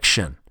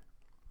election.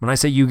 When I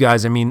say you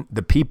guys, I mean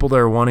the people that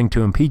are wanting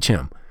to impeach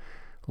him.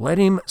 Let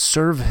him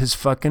serve his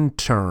fucking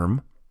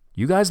term.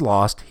 You guys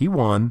lost. He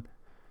won.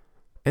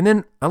 And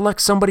then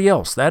elect somebody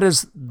else. That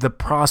is the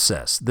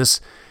process. This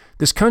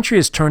country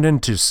has turned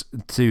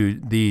into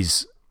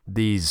these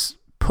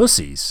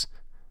pussies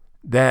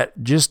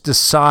that just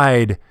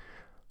decide,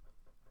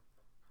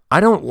 I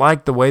don't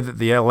like the way that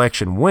the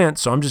election went,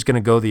 so I'm just going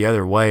to go the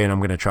other way and I'm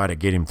going to try to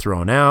get him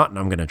thrown out and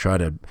I'm going to try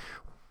to...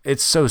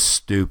 It's so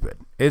stupid.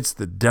 It's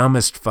the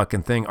dumbest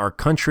fucking thing. Our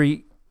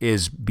country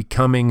is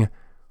becoming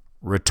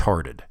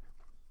retarded.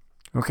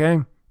 Okay?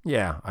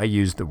 Yeah, I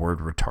used the word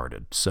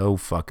retarded. So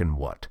fucking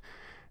what?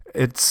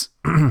 It's...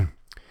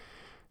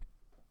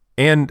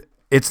 and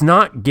it's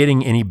not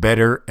getting any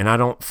better, and I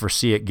don't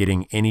foresee it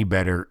getting any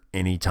better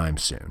anytime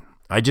soon.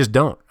 I just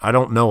don't. I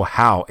don't know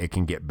how it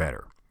can get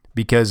better.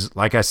 Because,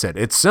 like I said,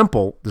 it's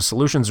simple. The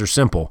solutions are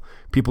simple.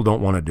 People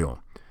don't want to do them.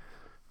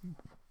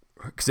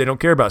 Because they don't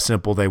care about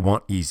simple. They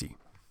want easy.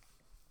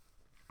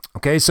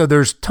 Okay, so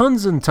there's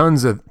tons and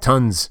tons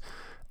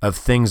of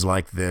things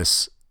like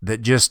this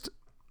that just,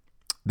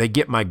 they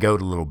get my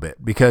goat a little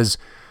bit. Because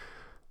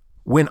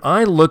when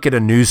I look at a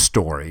news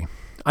story,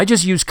 I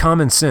just use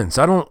common sense.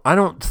 I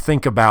don't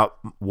think about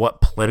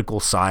what political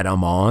side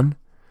I'm on.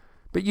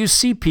 But you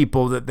see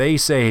people that they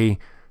say,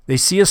 they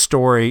see a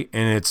story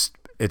and it's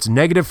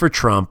negative for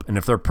Trump, and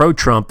if they're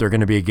pro-Trump, they're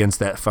going to be against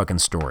that fucking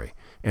story,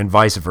 and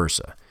vice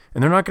versa.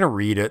 And they're not going to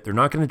read it. They're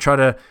not going to try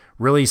to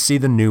really see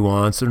the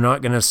nuance. They're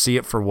not going to see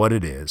it for what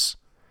it is.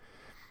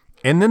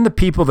 And then the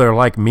people that are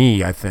like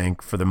me, I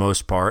think, for the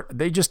most part,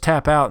 they just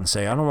tap out and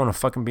say, I don't want to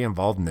fucking be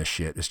involved in this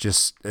shit. It's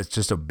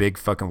just a big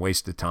fucking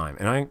waste of time.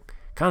 And I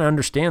kind of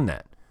understand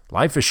that.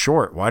 Life is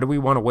short. Why do we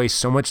want to waste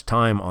so much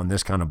time on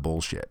this kind of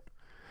bullshit?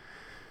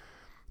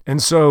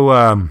 And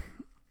so,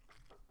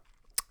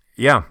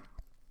 yeah.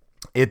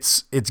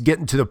 It's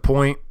getting to the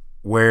point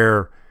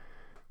where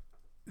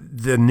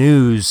the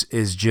news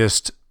is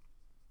just,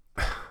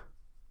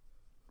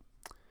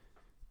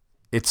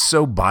 it's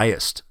so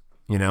biased,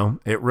 you know,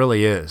 it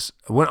really is.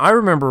 I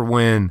remember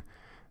when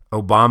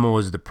Obama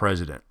was the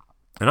president,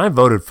 and I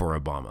voted for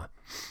Obama,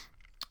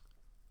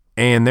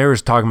 and they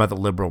was talking about the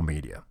liberal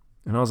media,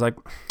 and I was like,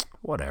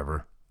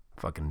 whatever,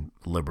 fucking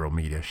liberal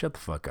media, shut the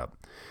fuck up.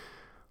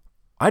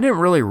 I didn't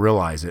really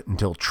realize it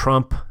until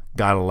Trump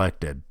got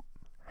elected.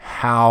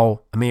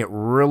 It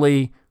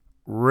really,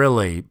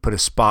 really put a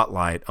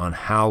spotlight on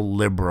how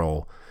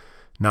liberal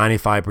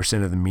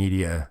 95% of the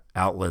media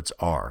outlets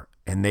are.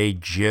 And they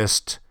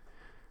go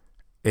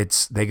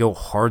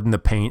hard in the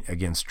paint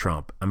against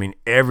Trump. I mean,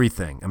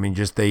 everything. I mean,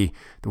 just the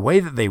way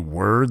that they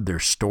word their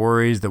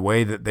stories, the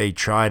way that they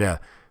try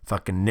to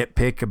fucking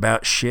nitpick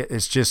about shit,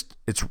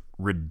 it's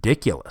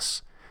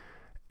ridiculous.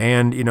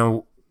 And, you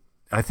know,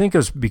 I think it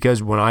was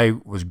because when I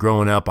was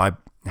growing up, I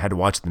had to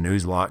watch the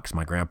news a lot because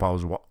my grandpa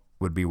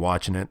would be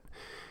watching it.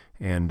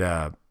 And,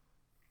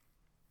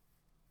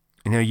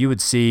 you know, you would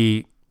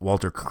see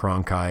Walter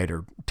Cronkite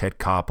or Ted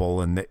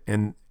Koppel,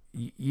 and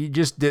you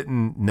just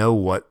didn't know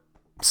what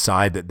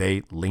side that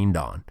they leaned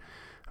on.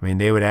 I mean,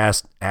 they would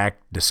act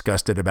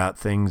disgusted about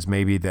things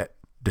maybe that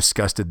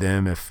disgusted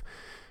them, if,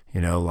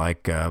 you know,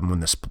 like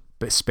when the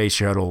space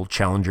shuttle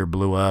Challenger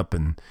blew up,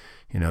 and,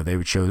 you know, they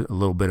would show a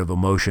little bit of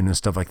emotion and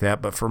stuff like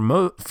that. But for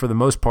the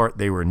most part,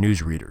 they were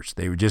news readers.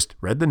 They would just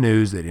read the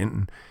news.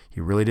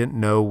 You really didn't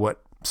know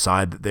what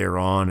side that they're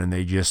on, and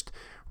they just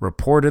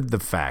reported the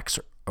facts,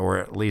 or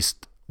at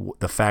least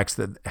the facts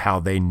that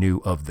how they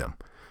knew of them.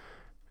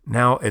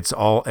 Now it's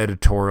all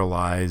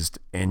editorialized,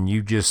 and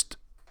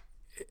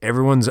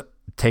everyone's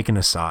taken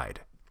a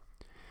side.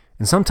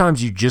 And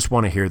sometimes you just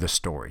want to hear the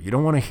story. You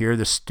don't want to hear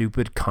the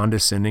stupid,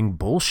 condescending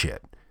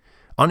bullshit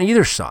on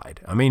either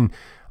side. I mean,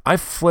 I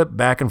flip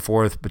back and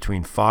forth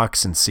between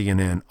Fox and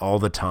CNN all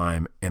the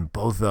time, and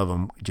both of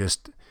them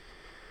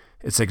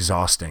it's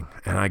exhausting.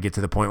 And I get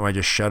to the point where I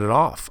just shut it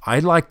off.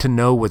 I'd like to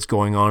know what's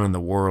going on in the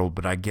world,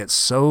 but I get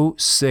so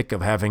sick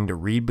of having to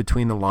read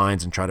between the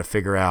lines and try to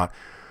figure out,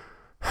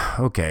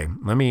 okay,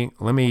 let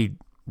me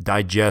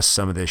digest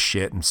some of this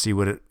shit and see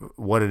what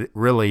it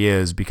really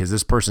is, because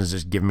this person is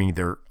just giving me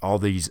all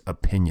these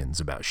opinions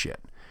about shit.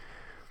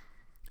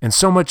 And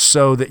so much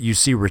so that you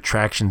see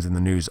retractions in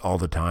the news all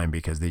the time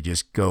because they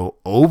just go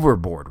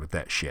overboard with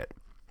that shit.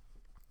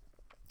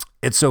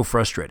 It's so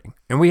frustrating.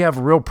 And we have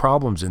real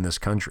problems in this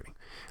country.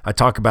 I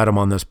talk about them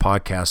on this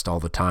podcast all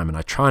the time, and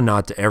I try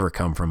not to ever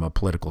come from a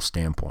political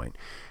standpoint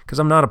because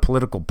I'm not a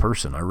political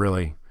person.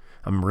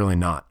 I'm really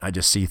not. I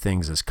just see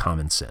things as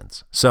common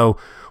sense. So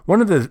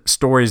one of the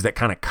stories that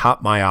kind of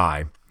caught my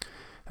eye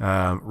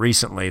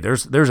recently,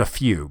 there's a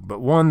few,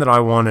 but one that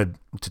I wanted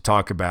to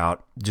talk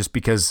about just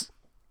because,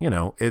 you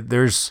know,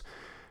 there's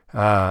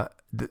the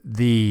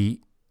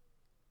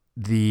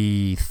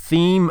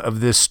theme of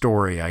this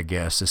story, I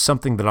guess, is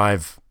something that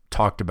I've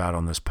talked about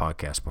on this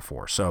podcast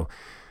before. So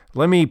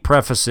let me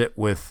preface it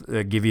with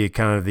give you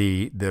kind of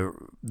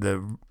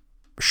the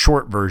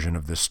short version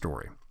of this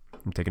story.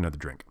 Let me take another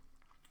drink.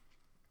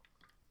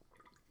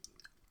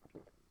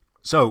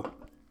 So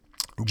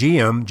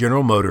GM,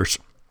 General Motors,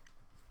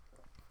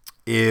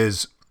 they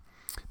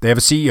have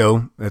a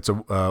CEO. That's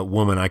a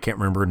woman. I can't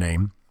remember her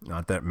name.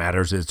 Not that it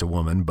matters. It's a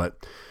woman,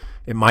 but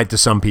it might to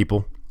some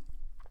people.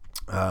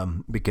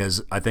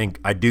 Because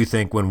I do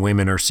think when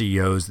women are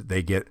CEOs,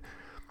 they get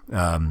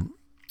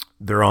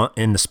they're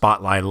in the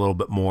spotlight a little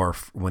bit more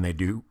when they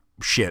do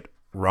shit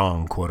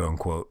wrong, quote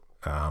unquote.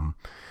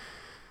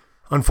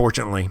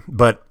 Unfortunately,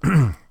 but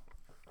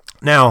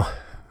now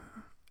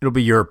it'll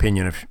be your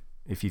opinion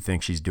if you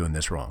think she's doing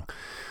this wrong.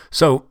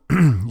 So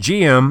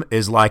GM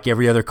is like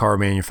every other car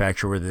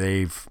manufacturer.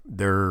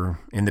 They're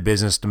in the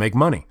business to make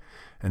money,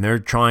 and they're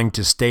trying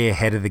to stay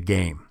ahead of the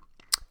game.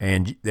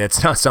 And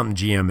that's not something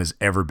GM has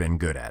ever been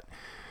good at.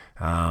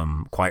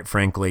 Quite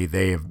frankly,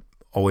 they have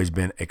always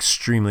been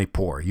extremely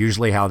poor.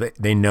 Usually how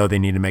they know they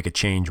need to make a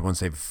change once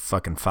they've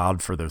fucking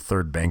filed for their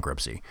third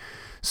bankruptcy.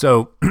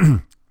 So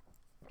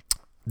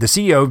the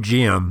CEO of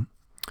GM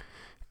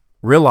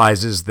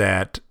realizes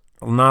that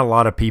not a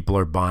lot of people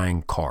are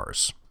buying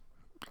cars.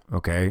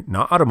 Okay,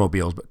 not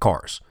automobiles, but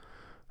cars.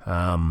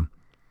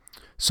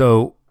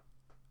 So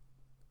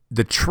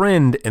the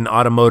trend in the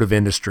automotive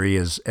industry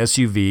is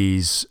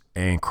SUVs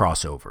and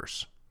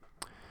crossovers.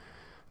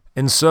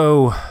 And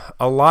so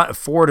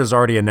Ford has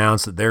already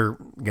announced that they're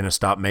going to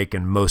stop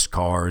making most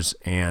cars,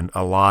 and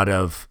a lot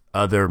of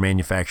other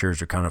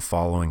manufacturers are kind of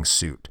following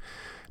suit.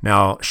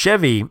 Now,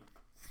 Chevy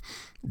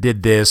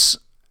did this,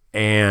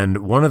 and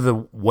one of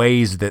the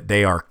ways that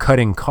they are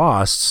cutting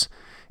costs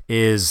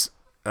is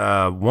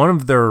one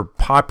of their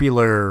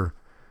popular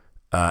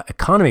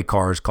economy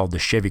cars called the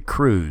Chevy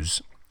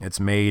Cruze. It's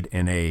made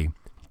in a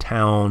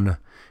town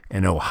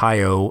in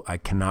Ohio. I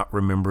cannot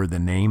remember the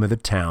name of the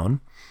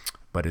town,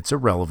 but it's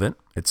irrelevant.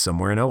 It's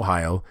somewhere in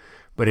Ohio,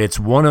 but it's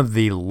one of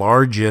the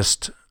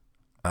largest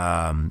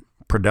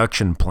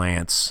production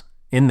plants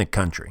in the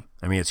country.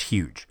 I mean, it's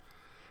huge.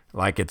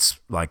 It's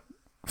like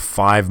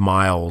 5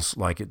 miles.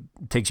 Like it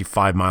takes you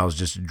 5 miles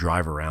just to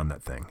drive around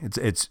that thing.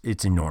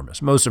 It's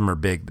enormous. Most of them are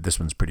big, but this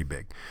one's pretty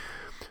big.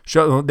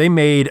 So they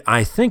made,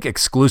 I think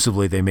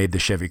exclusively they made the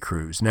Chevy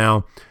Cruze.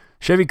 Now,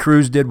 Chevy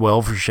Cruze did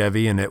well for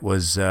Chevy, and it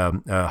was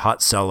a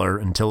hot seller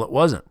until it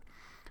wasn't.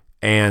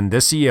 And the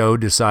CEO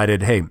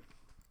decided, hey,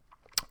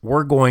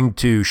 we're going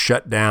to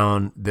shut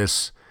down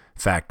this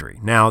factory.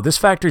 Now, this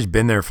factory's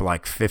been there for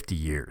like 50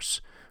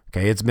 years.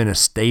 Okay, it's been a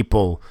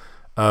staple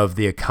of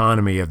the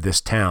economy of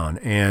this town.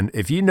 And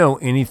if you know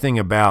anything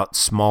about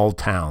small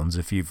towns,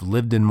 if you've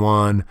lived in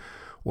one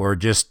or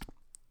just,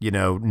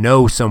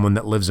 know someone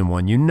that lives in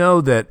one, you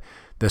know that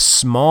the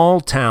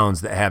small towns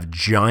that have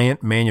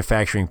giant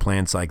manufacturing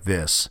plants like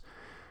this,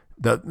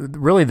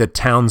 really the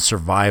town's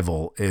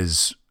survival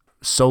is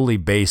solely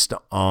based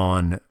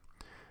on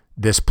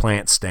this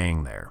plant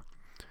staying there,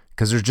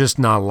 because there's just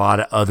not a lot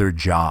of other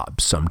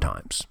jobs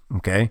sometimes.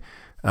 Okay.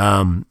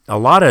 A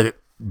lot of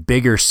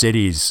bigger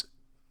cities,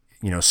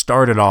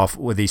 started off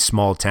with these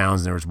small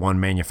towns. There was one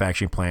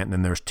manufacturing plant, and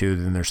then there's two,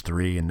 then there's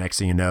three. And next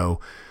thing you know,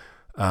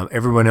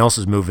 everyone else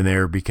is moving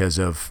there because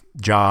of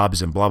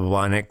jobs and blah, blah,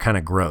 blah. And it kind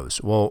of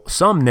grows. Well,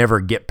 some never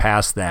get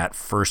past that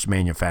first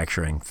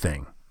manufacturing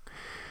thing.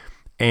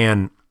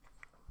 And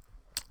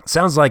it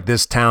sounds like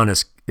this town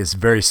is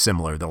very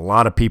similar. That a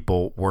lot of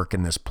people work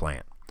in this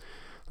plant,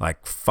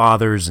 like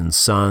fathers and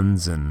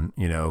sons and,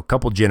 a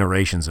couple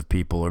generations of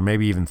people, or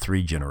maybe even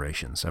 3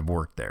 generations have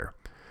worked there.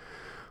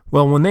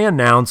 Well, when they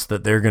announced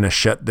that they're going to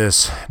shut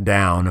this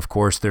down, of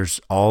course,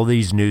 there's all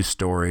these news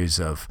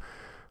stories of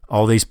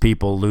all these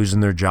people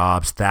losing their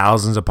jobs,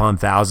 thousands upon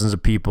thousands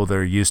of people that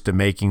are used to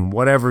making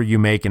whatever you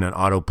make in an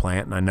auto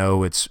plant. And I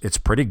know it's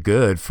pretty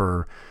good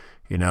for,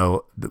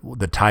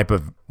 the type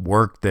of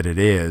work that it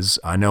is.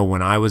 I know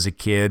when I was a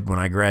kid, when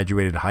I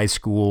graduated high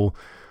school,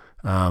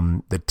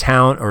 the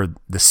town or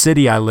the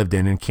city I lived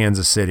in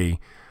Kansas City,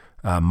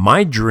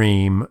 my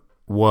dream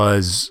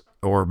was,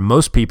 or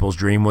most people's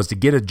dream was, to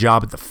get a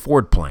job at the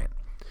Ford plant.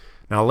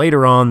 Now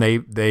later on,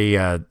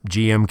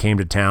 GM came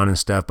to town and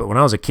stuff, but when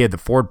I was a kid, the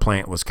Ford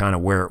plant was kind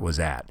of where it was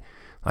at.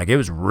 Like it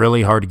was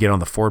really hard to get on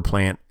the Ford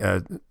plant,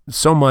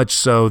 so much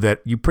so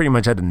that you pretty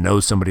much had to know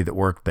somebody that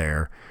worked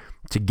there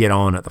to get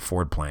on at the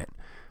Ford plant.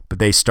 But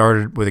they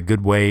started with a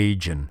good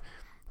wage and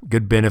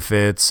good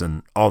benefits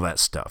and all that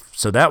stuff.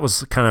 So that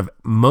was kind of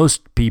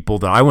most people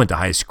that I went to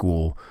high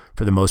school,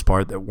 for the most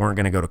part, that weren't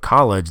going to go to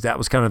college. That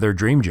was kind of their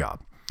dream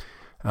job.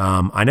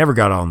 I never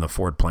got on the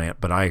Ford plant,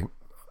 but I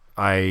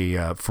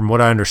from what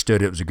I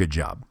understood, it was a good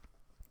job.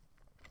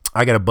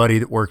 I got a buddy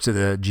that works at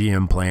the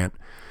GM plant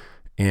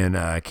in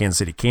Kansas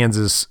City,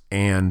 Kansas,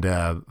 and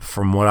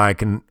from what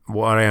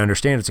I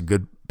understand, it's a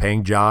good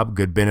paying job,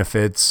 good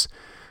benefits,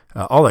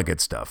 all that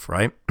good stuff,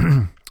 right?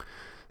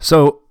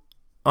 So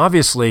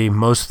obviously,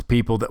 most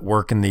people that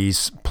work in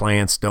these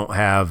plants don't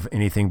have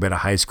anything but a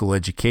high school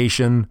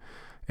education.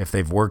 If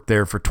they've worked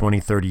there for 20,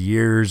 30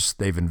 years,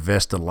 they've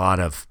invested a lot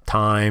of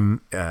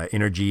time,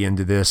 energy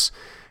into this.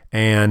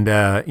 And,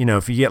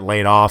 if you get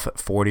laid off at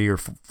 40 or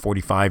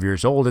 45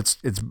 years old,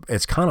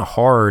 it's kind of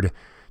hard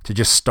to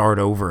just start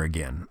over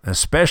again,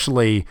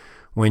 especially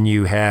when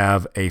you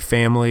have a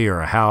family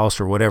or a house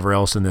or whatever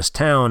else in this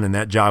town and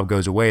that job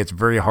goes away. It's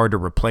very hard to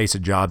replace a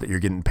job that you're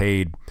getting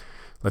paid,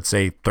 let's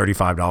say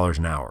 $35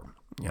 an hour.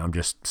 I'm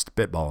just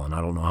spitballing. I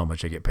don't know how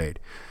much I get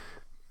paid.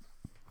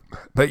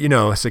 But,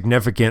 a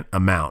significant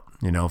amount.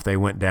 If they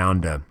went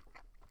down to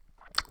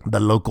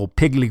the local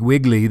Piggly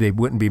Wiggly, they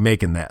wouldn't be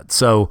making that.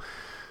 So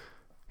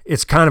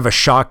it's kind of a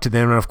shock to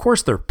them. And of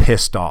course they're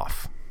pissed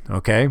off.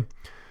 Okay.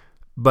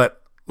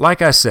 But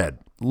like I said,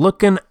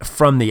 looking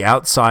from the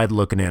outside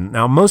looking in.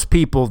 Now, most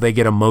people, they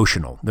get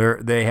emotional.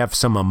 They have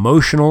some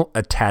emotional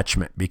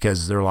attachment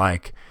because they're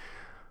like,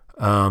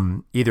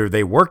 either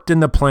they worked in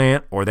the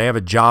plant or they have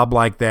a job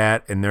like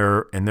that, and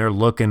they're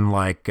looking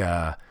like,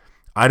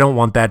 I don't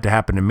want that to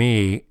happen to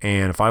me.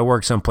 And if I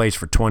work someplace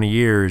for 20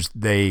 years,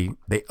 they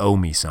owe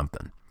me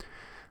something.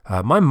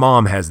 My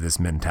mom has this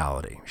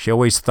mentality. She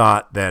always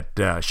thought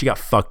that she got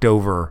fucked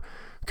over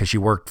because she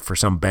worked for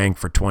some bank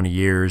for 20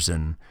 years,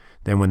 and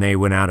then when they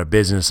went out of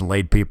business and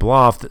laid people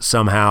off, that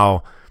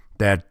somehow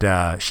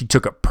that she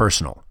took it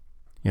personal.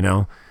 You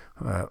know,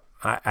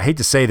 I hate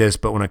to say this,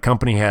 but when a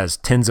company has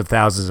tens of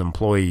thousands of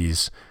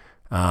employees,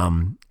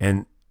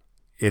 and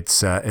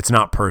it's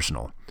not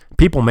personal.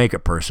 People make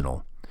it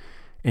personal.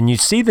 And you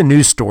see the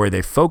news story,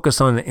 they focus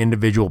on the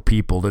individual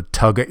people to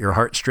tug at your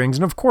heartstrings.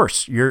 And of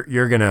course, you're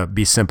going to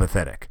be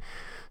sympathetic.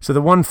 So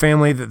the one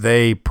family that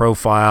they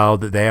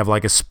profiled, that they have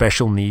like a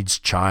special needs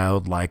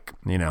child, like,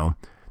 you know,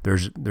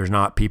 there's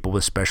not people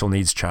with special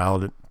needs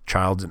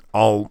childs in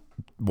all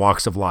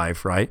walks of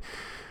life, right?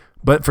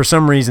 But for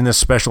some reason, this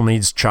special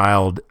needs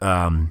child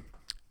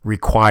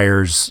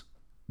requires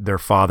their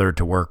father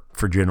to work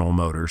for General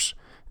Motors.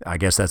 I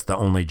guess that's the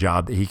only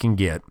job that he can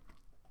get.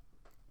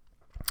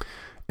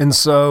 And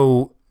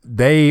so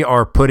they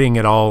are putting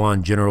it all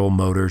on General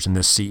Motors and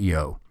the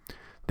CEO,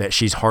 that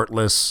she's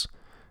heartless,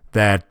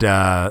 that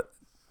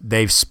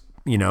they've,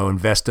 you know,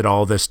 invested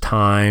all this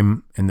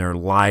time in their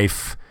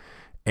life,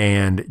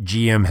 and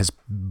GM has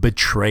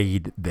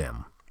betrayed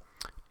them,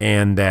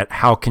 and that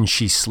how can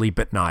she sleep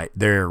at night?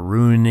 They're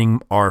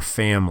ruining our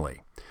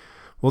family.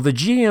 Well, the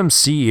GM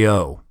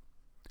CEO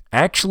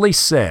actually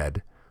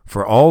said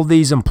for all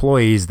these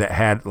employees that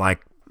had,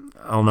 like,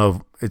 I don't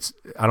know,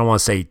 I don't want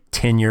to say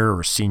tenure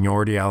or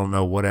seniority, I don't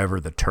know, whatever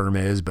the term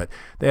is, but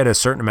they had a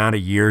certain amount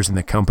of years in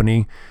the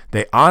company,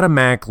 they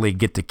automatically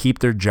get to keep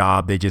their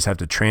job. They just have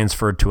to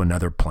transfer to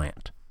another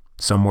plant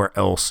somewhere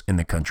else in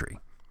the country.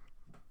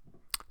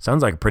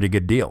 Sounds like a pretty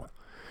good deal.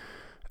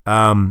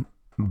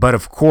 But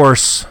of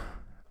course,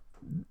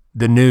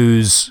 the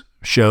news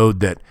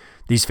showed that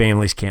these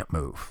families can't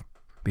move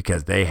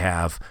because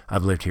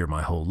I've lived here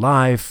my whole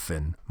life,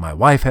 and my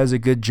wife has a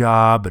good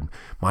job, and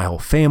my whole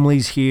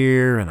family's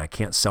here, and I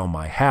can't sell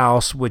my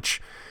house,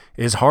 which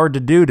is hard to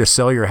do, to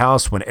sell your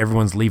house when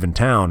everyone's leaving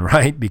town,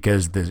 right?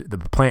 Because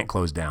the plant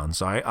closed down.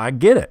 So I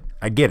get it.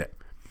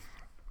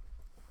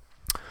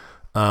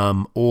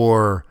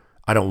 Or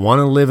I don't want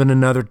to live in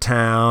another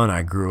town.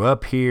 I grew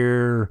up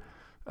here.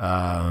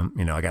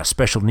 You know, I got a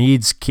special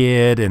needs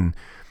kid, and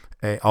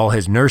all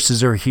his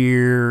nurses are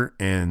here,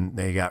 and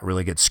they got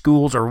really good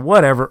schools, or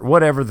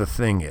whatever the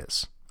thing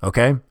is.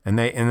 Okay. And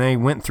they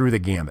went through the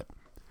gamut.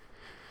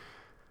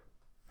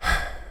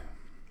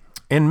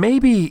 And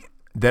maybe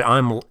that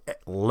I'm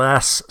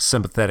less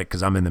sympathetic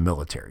because I'm in the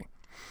military.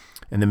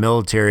 In the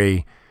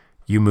military,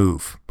 you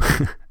move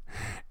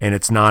and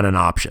it's not an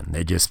option.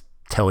 They just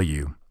tell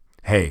you,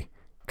 hey,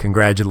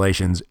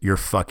 congratulations, you're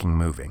fucking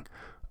moving.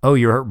 Oh,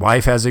 your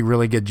wife has a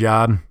really good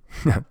job?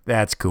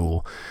 That's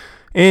cool.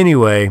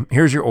 Anyway,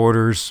 here's your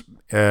orders.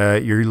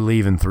 You're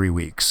leaving 3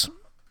 weeks.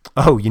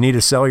 Oh, you need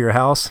to sell your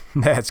house?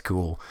 That's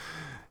cool.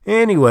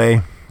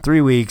 Anyway,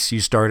 3 weeks, you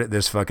start at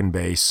this fucking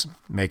base.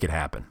 Make it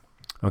happen.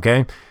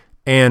 Okay?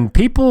 And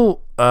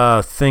people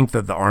think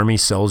that the Army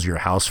sells your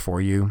house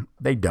for you.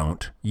 They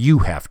don't. You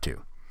have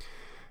to.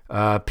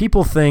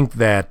 People think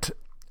that,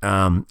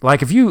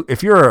 like if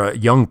you're a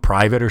young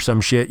private or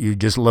some shit, you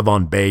just live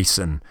on base,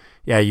 and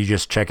yeah, you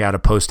just check out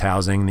of post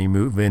housing and you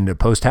move into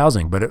post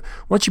housing. But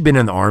once you've been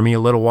in the Army a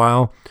little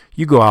while,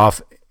 you go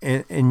off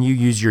and you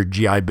use your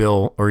GI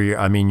Bill, or your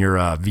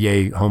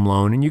VA home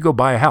loan, and you go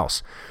buy a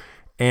house.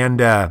 And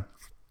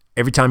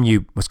every time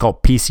what's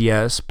called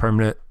PCS,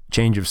 permanent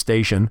change of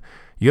station,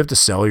 you have to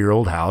sell your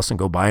old house and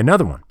go buy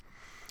another one.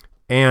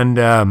 And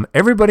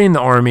everybody in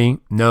the Army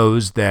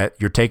knows that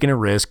you're taking a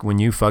risk when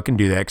you fucking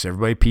do that, because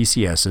everybody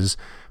PCSs.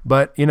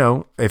 But, you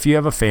know, if you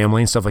have a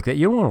family and stuff like that,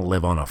 you don't want to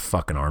live on a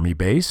fucking Army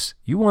base.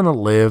 You want to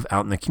live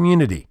out in the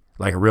community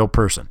like a real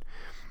person.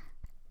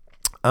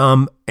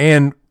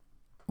 And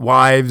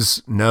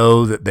wives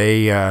know that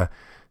they,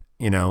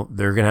 you know,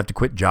 they're going to have to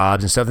quit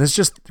jobs and stuff. It's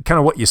just kind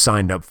of what you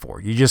signed up for.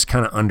 You just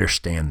kind of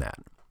understand that.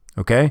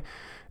 Okay.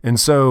 And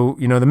so,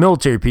 you know, the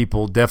military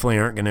people definitely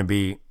aren't going to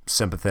be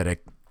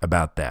sympathetic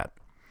about that.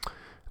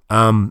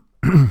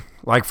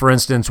 Like, for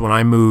instance, when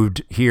I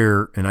moved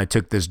here and I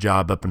took this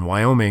job up in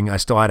Wyoming, I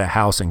still had a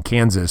house in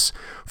Kansas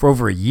for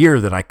over a year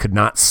that I could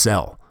not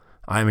sell.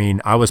 I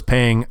mean, I was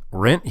paying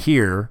rent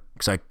here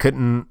because I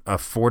couldn't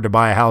afford to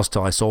buy a house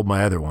till I sold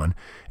my other one.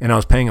 And I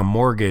was paying a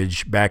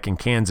mortgage back in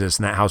Kansas,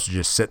 and that house was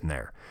just sitting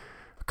there.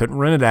 I couldn't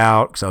rent it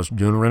out because I was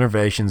doing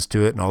renovations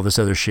to it and all this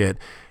other shit.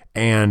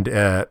 And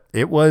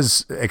it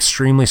was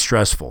extremely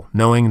stressful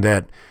knowing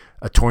that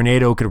a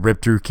tornado could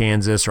rip through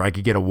Kansas, or I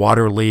could get a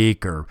water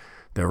leak, or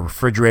the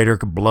refrigerator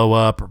could blow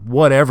up, or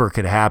whatever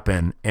could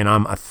happen. And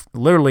I'm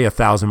literally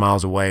 1,000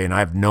 miles away, and I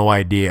have no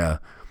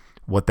idea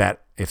what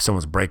that if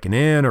someone's breaking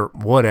in or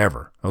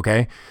whatever.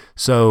 Okay.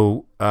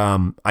 So,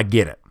 I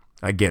get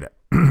it.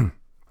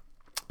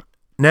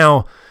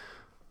 Now,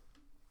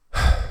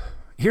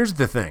 here's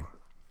the thing.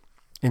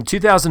 In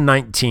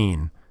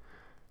 2019,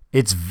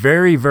 it's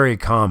very, very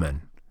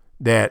common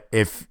that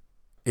if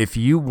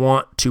you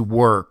want to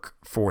work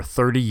for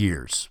 30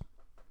 years,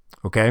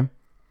 okay,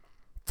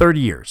 30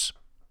 years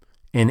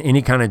in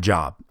any kind of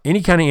job,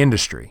 any kind of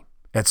industry,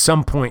 at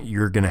some point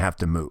you're going to have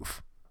to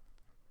move.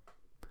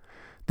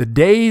 The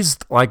days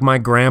like my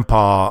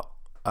grandpa,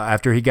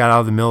 after he got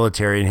out of the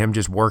military and him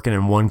just working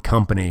in one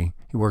company,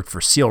 he worked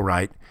for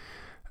Sealrite,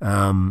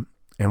 and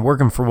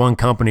working for one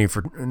company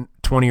for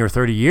 20 or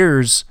 30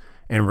 years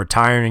and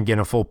retiring and getting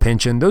a full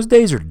pension, those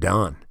days are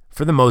done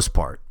for the most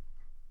part.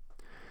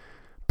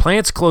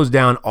 Plants close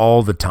down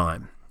all the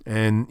time.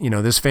 And,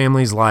 this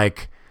family's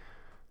like,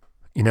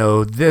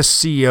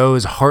 this CEO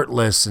is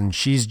heartless and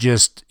she's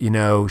just,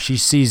 she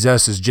sees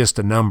us as just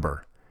a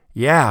number.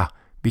 Yeah,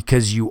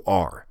 because you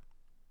are.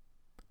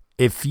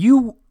 If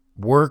you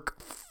work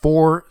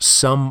for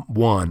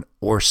someone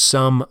or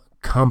some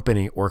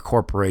company or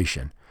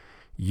corporation,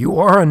 you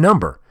are a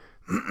number.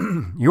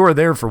 You are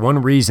there for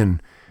one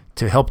reason,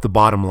 to help the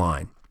bottom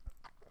line.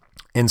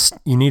 And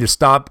you need to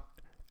stop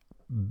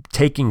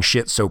taking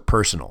shit so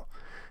personal.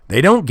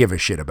 They don't give a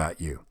shit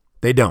about you.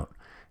 They don't.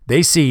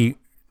 They see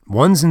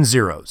ones and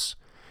zeros.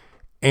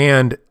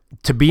 And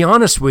to be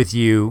honest with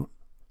you,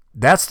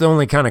 that's the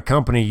only kind of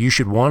company you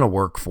should want to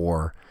work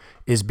for,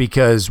 is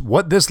because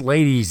what this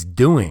lady's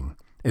doing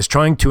is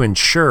trying to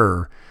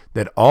ensure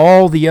that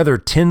all the other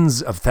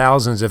tens of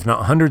thousands, if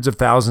not hundreds of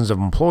thousands of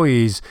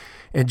employees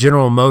at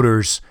General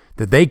Motors,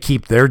 that they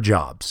keep their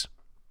jobs.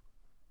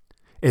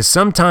 Is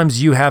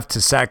sometimes you have to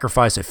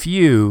sacrifice a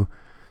few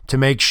to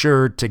make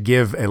sure to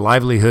give a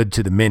livelihood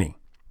to the many.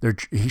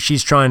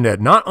 She's trying to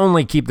not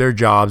only keep their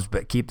jobs,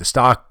 but keep the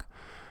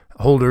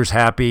stockholders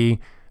happy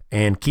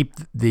and keep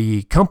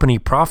the company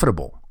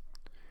profitable.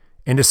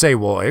 And to say,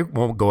 well, it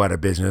won't go out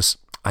of business.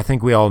 I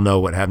think we all know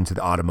what happened to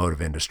the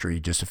automotive industry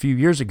just a few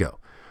years ago.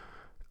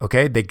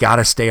 Okay, they got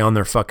to stay on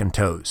their fucking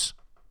toes.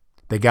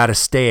 They got to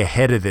stay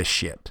ahead of this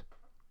shit.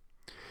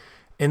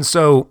 And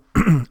so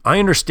I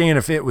understand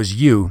if it was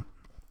you,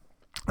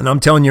 and I'm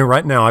telling you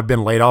right now, I've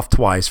been laid off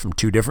twice from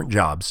 2 different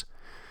jobs.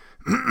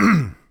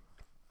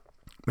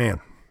 Man,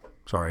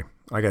 sorry,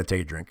 I got to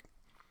take a drink.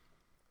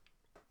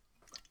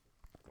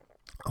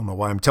 I don't know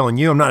why I'm telling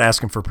you. I'm not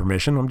asking for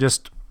permission. I'm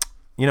just,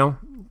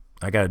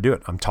 I got to do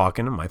it. I'm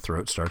talking and my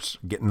throat starts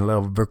getting a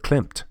little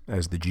verklempt,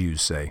 as the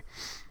Jews say.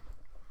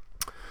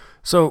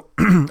 So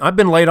I've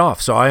been laid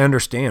off, so I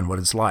understand what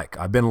it's like.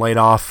 I've been laid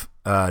off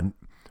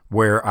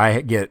where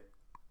I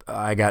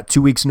got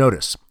 2 weeks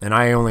notice, and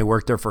I only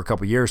worked there for a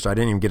couple of years, so I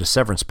didn't even get a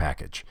severance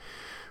package.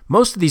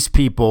 Most of these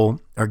people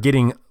are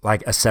getting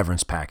like a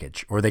severance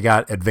package, or they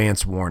got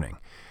advance warning.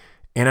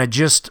 And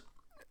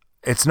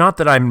it's not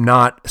that I'm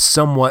not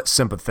somewhat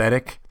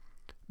sympathetic,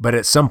 but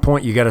at some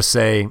point you got to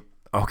say,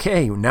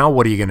 okay, now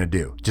what are you going to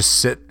do? Just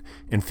sit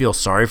and feel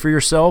sorry for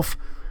yourself?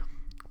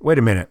 Wait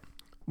a minute.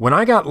 When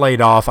I got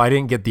laid off, I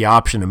didn't get the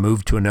option to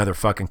move to another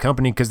fucking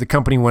company because the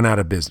company went out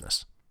of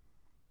business.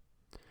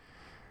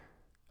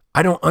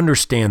 I don't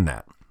understand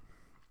that.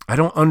 I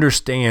don't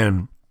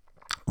understand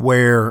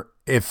where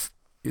if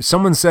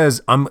someone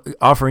says, I'm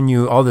offering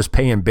you all this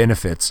pay and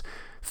benefits,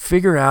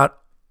 figure out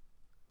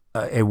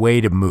a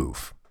way to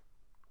move.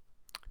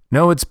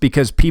 No, it's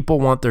because people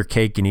want their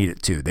cake and eat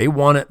it too. They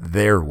want it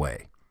their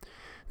way.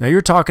 Now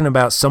you're talking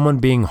about someone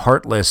being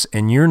heartless,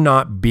 and you're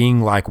not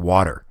being like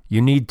water.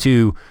 You need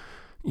to,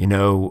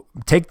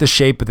 take the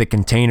shape of the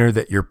container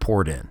that you're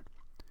poured in.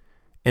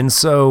 And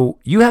so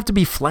you have to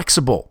be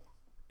flexible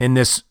in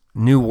this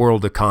new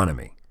world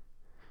economy,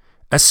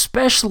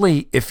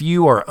 especially if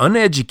you are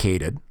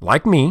uneducated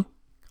like me.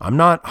 I'm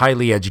not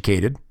highly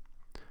educated,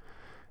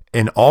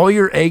 and all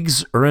your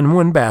eggs are in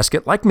one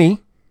basket like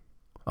me.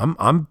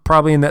 I'm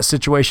probably in that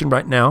situation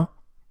right now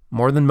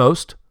more than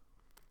most.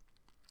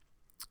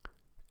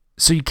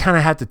 So you kind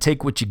of have to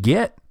take what you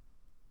get.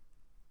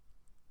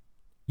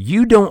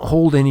 You don't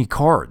hold any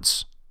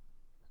cards.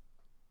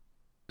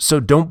 So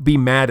don't be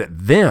mad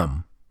at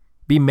them.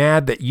 Be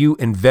mad that you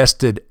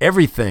invested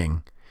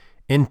everything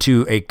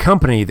into a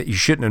company that you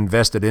shouldn't have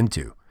invested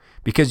into,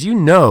 because you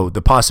know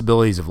the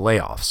possibilities of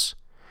layoffs.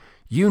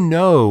 You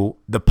know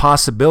the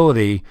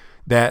possibility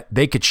that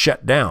they could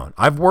shut down.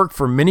 I've worked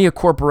for many a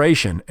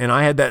corporation, and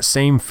I had that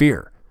same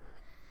fear.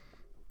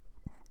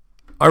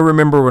 I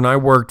remember when I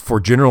worked for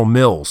General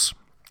Mills,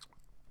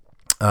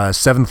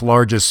 7th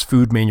largest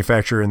food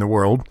manufacturer in the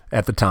world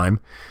at the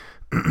time,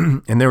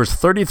 and there was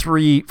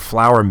 33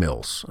 flour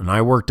mills, and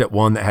I worked at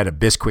one that had a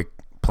Bisquick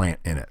plant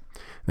in it.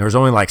 There was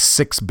only like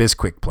 6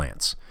 Bisquick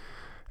plants,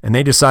 and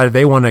they decided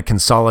they wanted to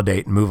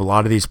consolidate and move a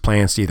lot of these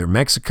plants to either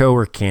Mexico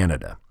or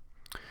Canada.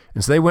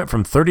 And so they went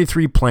from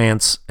 33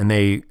 plants and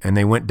they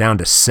went down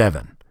to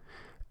 7,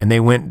 and they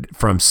went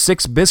from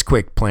 6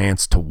 Bisquick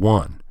plants to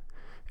 1.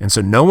 And so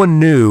no one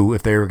knew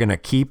if they were going to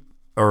keep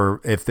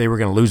or if they were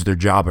going to lose their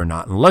job or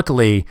not. And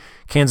luckily,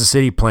 Kansas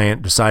City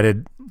plant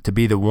decided to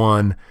be the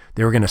one.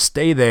 They were going to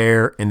stay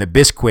there, and the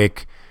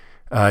Bisquick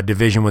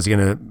division was going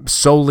to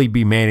solely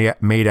be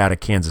made out of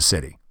Kansas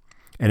City.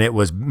 And it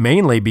was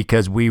mainly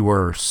because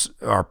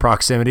our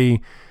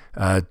proximity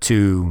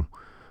to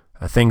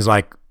things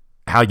like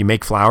how you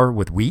make flour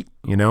with wheat.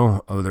 There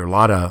are a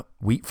lot of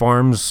wheat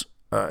farms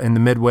in the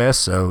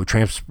Midwest, so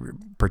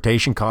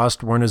transportation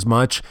costs weren't as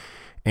much.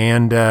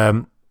 And,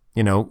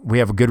 we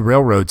have a good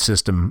railroad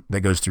system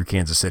that goes through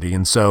Kansas City.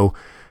 And so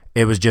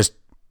it was just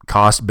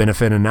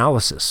cost-benefit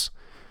analysis.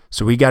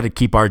 So we got to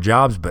keep our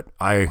jobs, but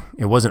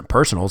it wasn't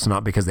personal. It's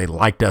not because they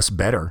liked us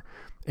better.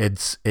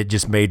 It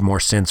just made more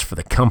sense for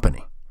the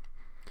company.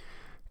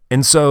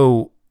 And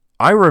so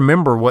I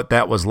remember what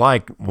that was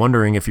like,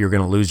 wondering if you're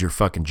going to lose your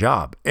fucking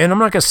job. And I'm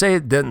not going to say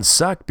it didn't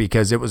suck,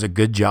 because it was a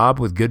good job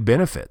with good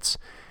benefits.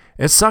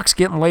 It sucks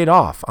getting laid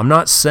off. I'm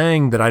not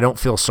saying that I don't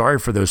feel sorry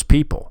for those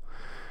people,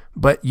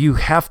 but you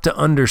have to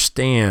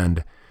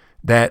understand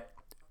that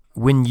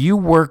when you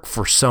work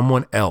for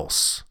someone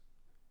else,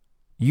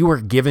 you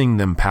are giving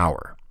them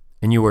power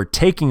and you are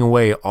taking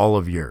away all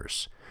of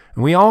yours.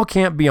 And we all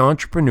can't be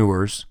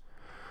entrepreneurs.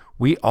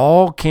 We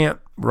all can't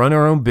run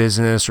our own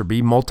business or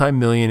be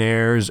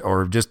multimillionaires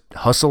or just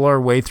hustle our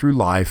way through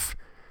life.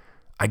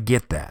 I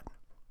get that.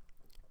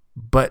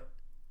 But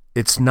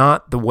it's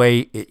not the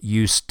way it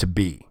used to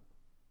be.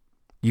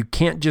 You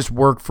can't just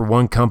work for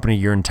one company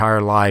your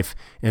entire life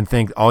and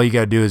think all you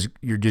got to do is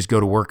you just go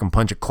to work and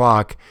punch a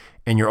clock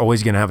and you're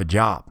always going to have a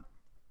job.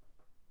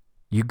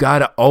 You got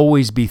to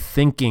always be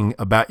thinking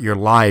about your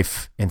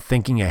life and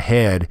thinking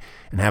ahead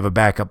and have a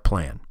backup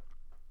plan.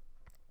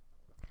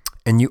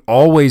 And you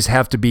always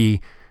have to be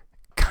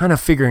kind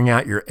of figuring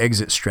out your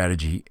exit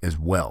strategy as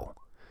well.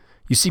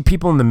 You see,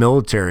 people in the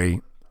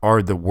military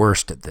are the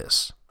worst at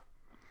this.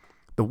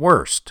 The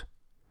worst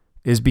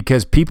is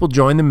because people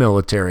join the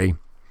military,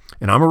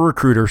 and I'm a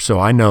recruiter, so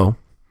I know.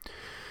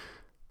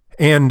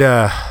 And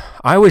I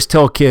always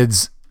tell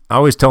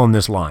them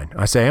this line.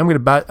 I say, I'm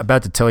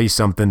about to tell you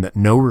something that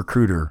no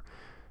recruiter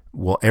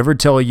will ever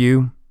tell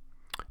you,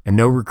 and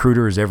no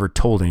recruiter has ever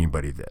told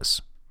anybody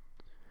this.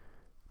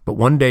 But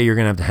one day you're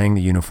going to have to hang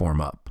the uniform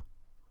up.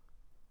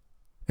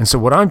 And so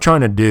what I'm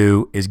trying to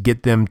do is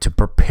get them to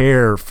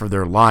prepare for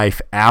their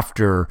life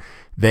after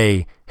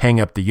they hang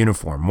up the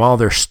uniform, while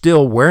they're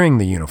still wearing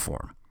the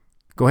uniform.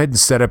 Go ahead and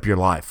set up your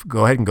life.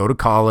 Go ahead and go to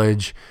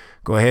college.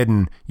 Go ahead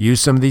and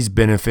use some of these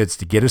benefits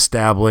to get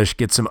established,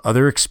 get some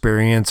other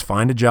experience,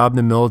 find a job in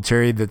the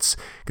military that's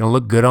going to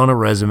look good on a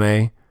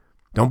resume.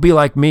 Don't be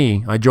like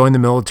me. I joined the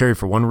military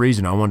for one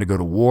reason. I wanted to go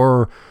to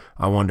war.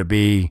 I wanted to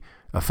be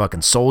a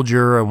fucking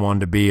soldier. I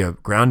wanted to be a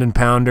ground and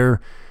pounder.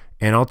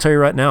 And I'll tell you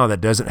right now,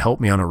 that doesn't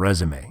help me on a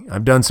resume.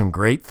 I've done some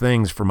great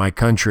things for my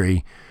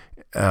country,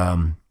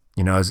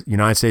 as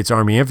United States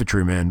Army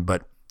infantryman,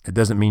 but it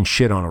doesn't mean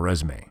shit on a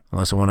resume.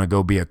 Unless I want to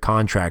go be a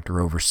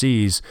contractor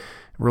overseas,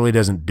 it really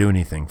doesn't do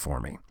anything for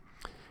me.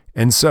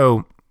 And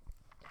so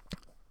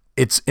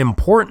it's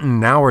important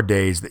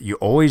nowadays that you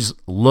always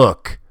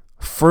look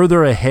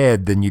further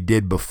ahead than you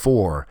did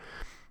before,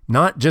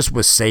 not just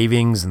with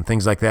savings and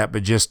things like that,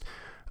 but just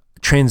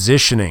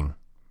transitioning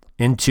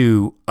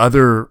into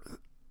other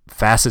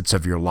facets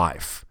of your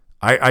life.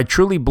 I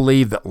truly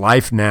believe that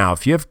life now,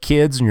 if you have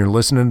kids and you're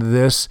listening to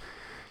this,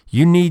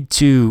 you need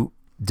to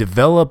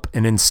develop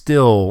and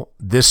instill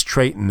this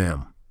trait in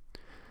them,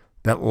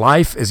 that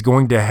life is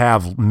going to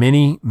have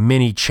many,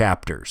 many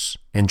chapters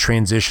and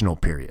transitional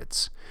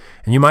periods.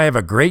 And you might have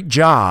a great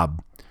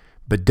job,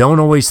 but don't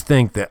always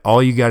think that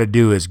all you got to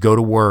do is go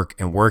to work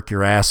and work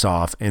your ass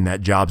off and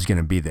that job's going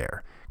to be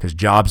there, because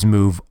jobs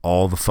move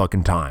all the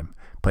fucking time.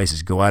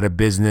 Places go out of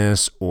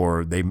business,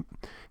 or they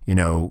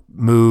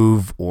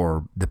move,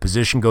 or the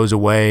position goes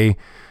away.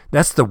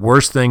 That's the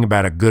worst thing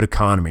about a good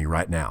economy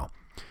right now,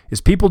 is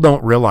people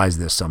don't realize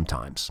this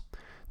sometimes.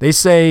 They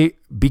say,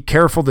 be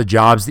careful the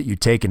jobs that you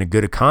take in a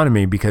good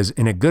economy, because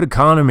in a good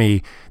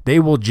economy, they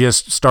will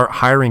just start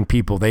hiring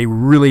people they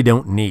really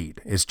don't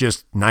need. It's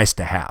just nice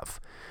to have.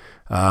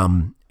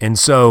 And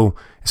so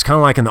it's kind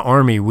of like in the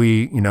Army,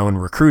 in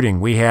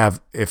recruiting, we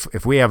have,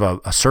 if we have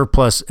a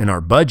surplus in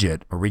our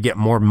budget, or we get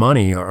more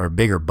money or a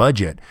bigger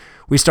budget,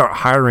 we start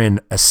hiring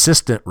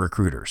assistant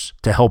recruiters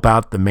to help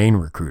out the main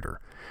recruiter.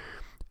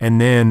 And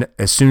then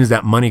as soon as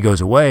that money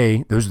goes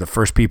away, those are the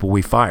first people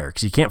we fire,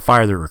 because you can't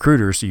fire the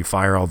recruiters, so you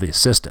fire all the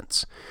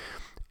assistants.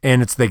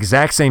 And it's the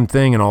exact same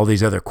thing in all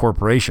these other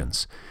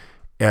corporations.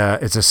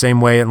 It's the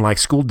same way in like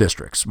school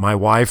districts. My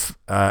wife,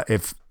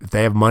 if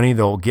they have money,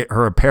 they'll get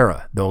her a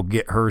para. They'll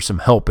get her some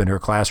help in her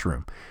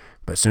classroom.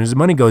 But as soon as the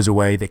money goes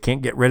away, they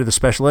can't get rid of the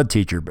special ed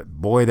teacher, but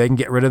boy, they can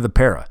get rid of the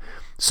para.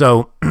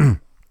 So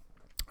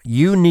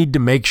you need to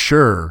make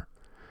sure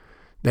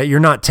that you're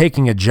not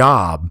taking a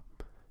job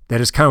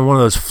that is kind of one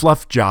of those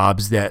fluff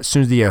jobs that as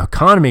soon as the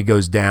economy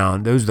goes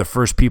down, those are the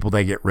first people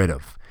they get rid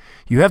of.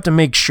 You have to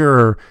make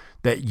sure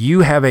that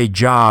you have a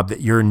job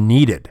that you're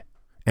needed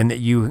and that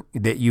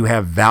you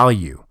have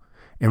value.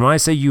 And when I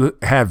say you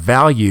have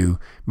value,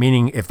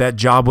 meaning if that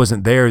job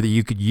wasn't there, that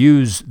you could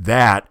use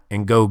that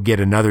and go get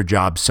another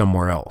job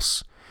somewhere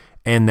else.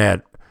 And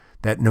that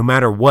that no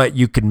matter what,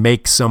 you could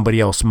make somebody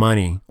else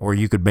money or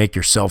you could make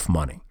yourself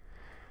money.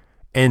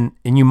 And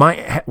you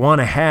might want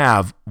to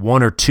have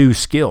one or two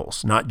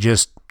skills, not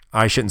just,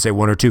 I shouldn't say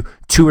one or two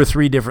or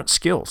three different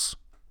skills.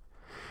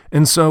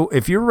 And so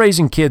if you're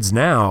raising kids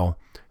now,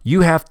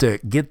 you have to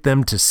get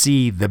them to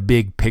see the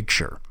big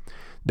picture,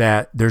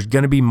 that there's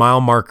going to be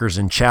mile markers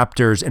and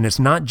chapters, and it's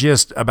not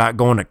just about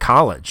going to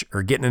college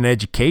or getting an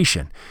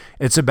education.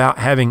 It's about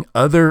having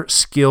other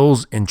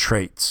skills and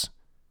traits.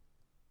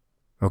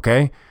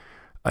 Okay?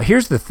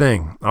 Here's the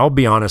thing. I'll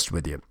be honest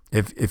with you.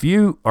 If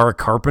you are a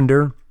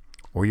carpenter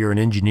or you're an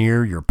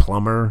engineer, you're a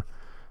plumber,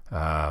 you're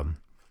an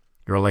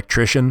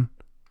electrician,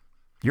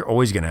 you're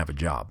always going to have a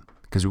job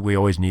because we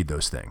always need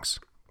those things.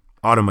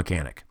 Auto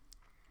mechanic.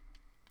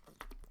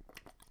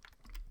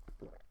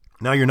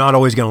 Now, you're not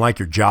always going to like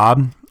your job,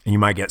 and you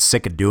might get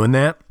sick of doing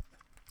that.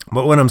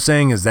 But what I'm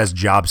saying is that's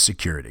job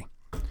security.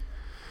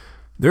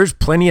 There's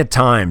plenty of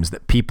times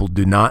that people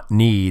do not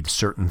need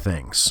certain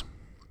things.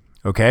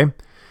 Okay?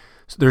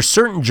 So there's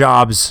certain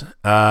jobs,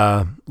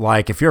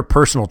 like if you're a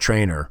personal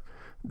trainer,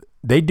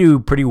 they do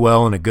pretty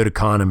well in a good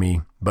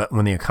economy, but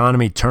when the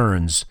economy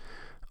turns,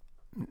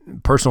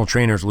 personal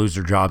trainers lose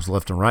their jobs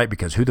left and right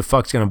because who the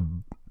fuck's going to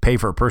pay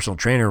for a personal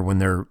trainer when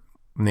the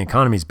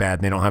economy's bad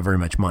and they don't have very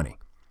much money?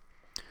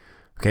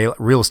 Okay,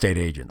 real estate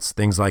agents,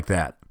 things like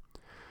that.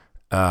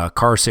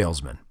 Car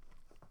salesmen.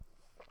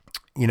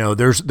 You know,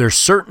 there's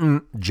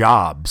certain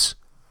jobs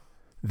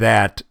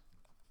that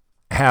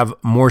have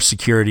more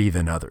security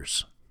than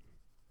others.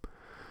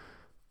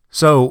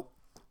 So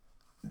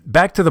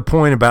back to the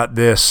point about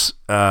this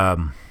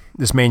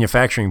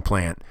manufacturing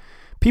plant.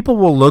 People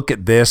will look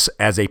at this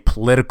as a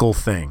political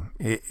thing.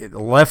 The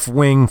left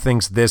wing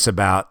thinks this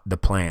about the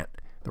plant.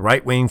 The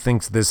right wing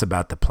thinks this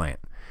about the plant.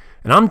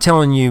 And I'm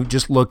telling you,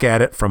 just look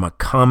at it from a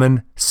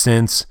common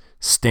sense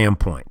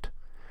standpoint.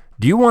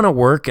 Do you want to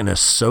work in a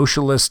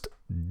socialist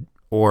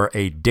or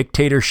a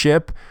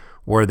dictatorship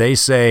where they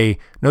say,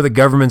 no, the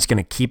government's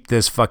going to keep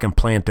this fucking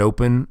plant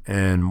open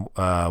and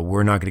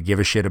we're not going to give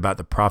a shit about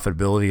the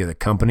profitability of the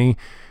company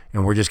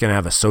and we're just going to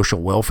have a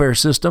social welfare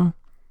system?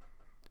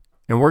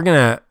 And we're going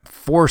to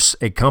force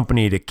a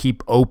company to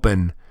keep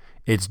open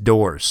its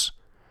doors.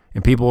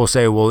 And people will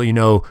say, well, you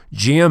know,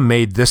 GM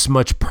made this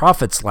much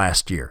profits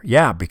last year.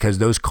 Yeah, because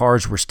those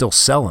cars were still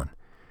selling.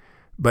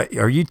 But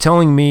are you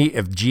telling me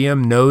if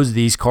GM knows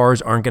these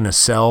cars aren't going to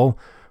sell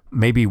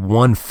maybe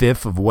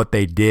 1/5 of what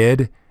they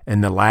did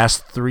in the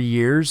last 3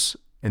 years,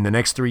 and the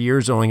next 3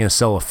 years only going to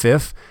sell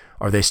 1/5,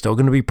 are they still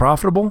going to be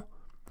profitable?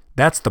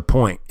 That's the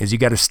point, is you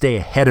got to stay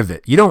ahead of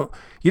it. You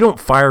don't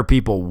fire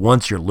people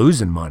once you're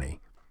losing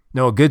money.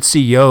 No, a good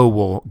CEO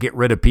will get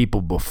rid of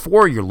people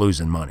before you're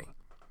losing money.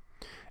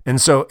 And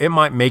so it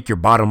might make your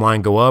bottom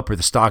line go up or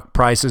the stock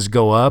prices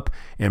go up,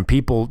 and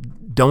people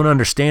don't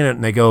understand it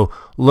and they go,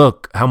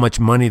 look how much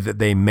money that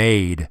they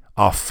made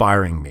off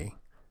firing me.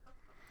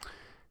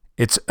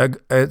 It's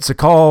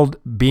called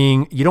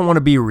being, you don't want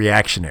to be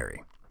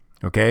reactionary.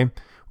 Okay?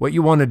 What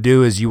you want to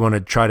do is you want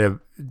to try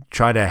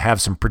to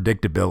have some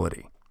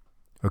predictability.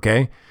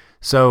 Okay?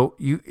 So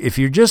if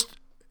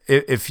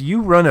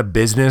you run a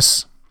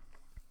business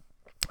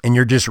and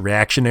you're just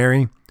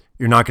reactionary,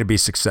 you're not going to be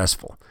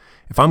successful.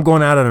 If I'm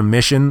going out on a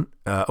mission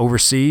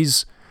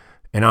overseas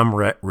and I'm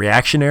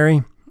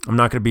reactionary, I'm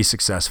not going to be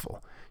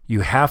successful.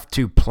 You have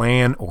to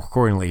plan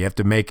accordingly. You have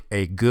to make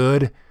a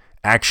good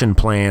action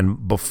plan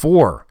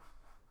before.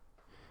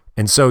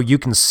 And so you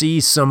can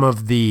see some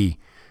of the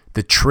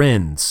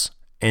trends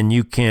and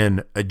you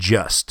can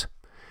adjust.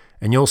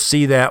 And you'll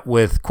see that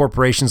with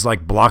corporations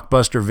like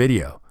Blockbuster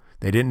Video.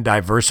 They didn't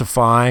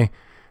diversify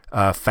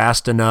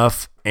fast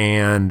enough,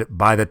 and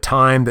by the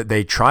time that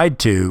they tried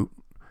to,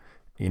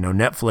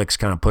 Netflix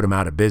kind of put them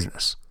out of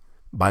business.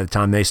 By the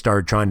time they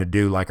started trying to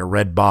do like a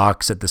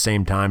Redbox at the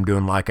same time,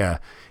 doing like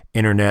a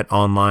internet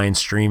online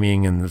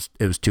streaming, and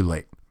it was too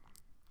late.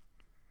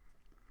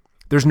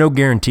 There's no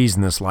guarantees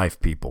in this life,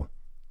 people.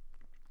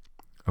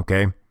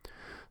 Okay?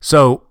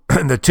 So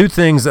the two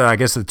things that I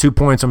guess the 2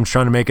 points I'm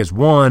trying to make is,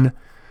 one,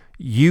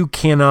 you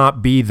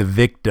cannot be the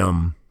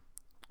victim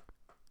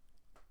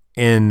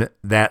in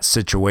that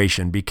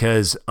situation,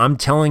 because I'm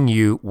telling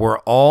you, we're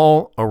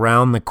all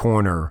around the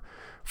corner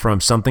from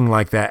something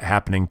like that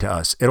happening to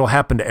us. It'll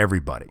happen to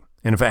everybody.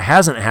 And if it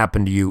hasn't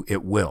happened to you,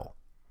 it will.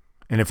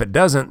 And if it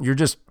doesn't, you're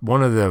just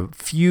one of the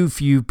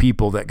few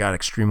people that got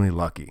extremely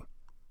lucky.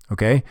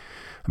 Okay?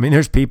 I mean,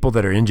 there's people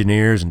that are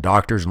engineers and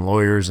doctors and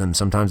lawyers, and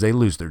sometimes they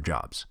lose their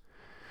jobs.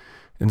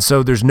 And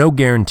so there's no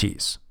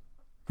guarantees.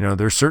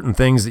 There's certain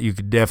things that you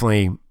could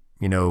definitely,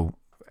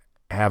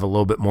 have a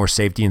little bit more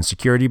safety and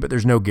security, but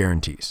there's no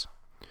guarantees.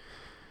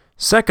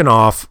 Second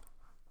off,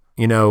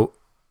 you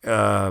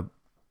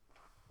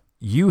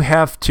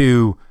have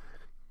to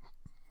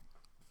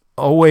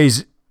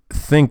always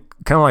think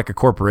kind of like a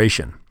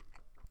corporation,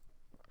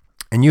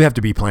 and you have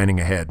to be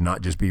planning ahead,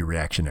 not just be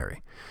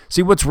reactionary.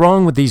 See, what's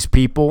wrong with these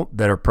people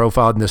that are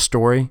profiled in this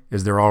story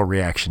is they're all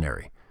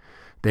reactionary.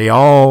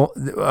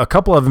 A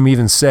couple of them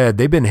even said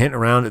they've been hitting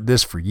around at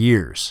this for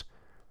years.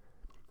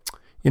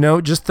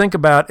 Just think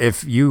about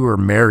if you were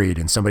married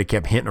and somebody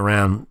kept hinting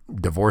around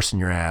divorcing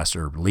your ass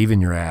or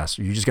leaving your ass.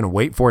 Are you just going to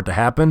wait for it to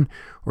happen?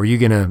 Or are you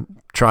going to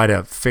try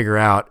to figure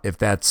out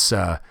if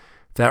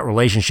if that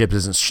relationship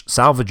isn't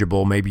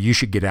salvageable, maybe you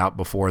should get out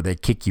before they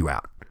kick you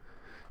out.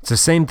 It's the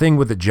same thing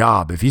with a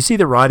job. If you see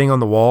the writing on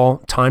the wall,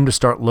 time to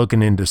start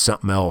looking into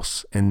something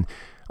else. And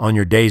on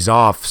your days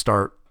off,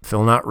 start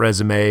filling out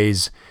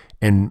resumes.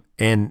 And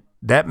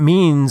that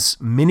means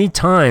many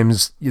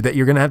times that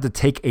you're going to have to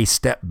take a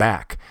step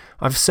back.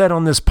 I've said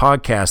on this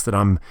podcast that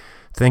I'm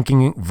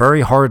thinking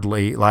very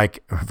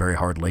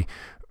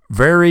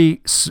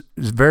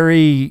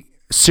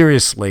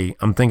seriously,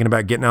 I'm thinking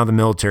about getting out of the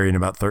military in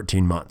about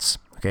 13 months.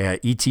 Okay,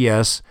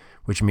 ETS,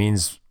 which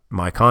means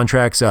my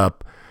contract's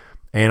up,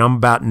 and I'm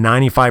about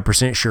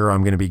 95% sure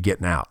I'm going to be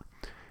getting out.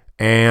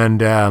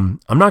 And I'm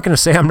not going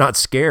to say I'm not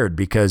scared,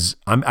 because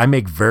I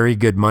make very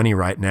good money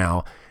right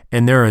now,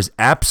 and there is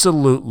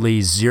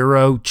absolutely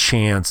zero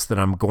chance that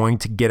I'm going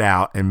to get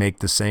out and make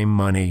the same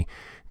money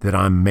that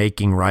I'm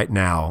making right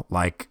now,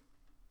 like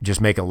just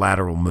make a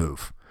lateral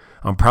move.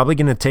 I'm probably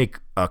going to take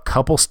a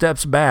couple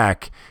steps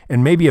back,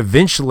 and maybe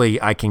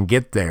eventually I can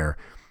get there.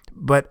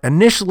 But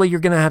initially, you're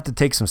going to have to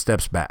take some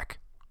steps back,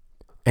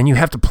 and you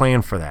have to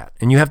plan for that,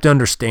 and you have to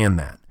understand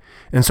that.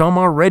 And so I'm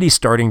already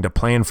starting to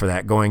plan for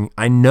that, going,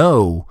 I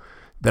know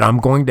that I'm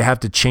going to have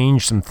to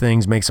change some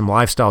things, make some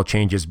lifestyle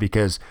changes,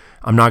 because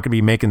I'm not going to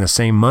be making the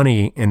same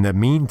money in the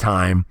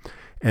meantime,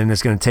 and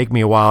it's going to take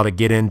me a while to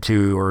get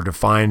into or to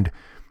find,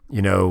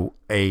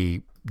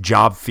 a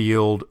job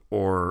field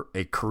or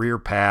a career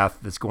path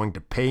that's going to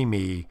pay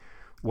me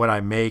what I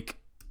make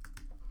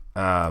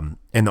in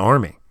the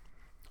Army.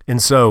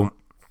 And so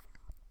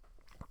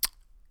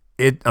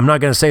I'm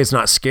not going to say it's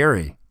not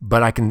scary,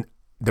 but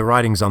the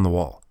writing's on the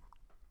wall.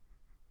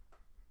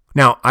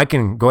 Now, I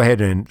can go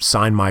ahead and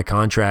sign my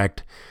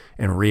contract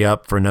and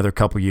re-up for another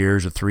couple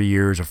years or 3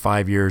 years or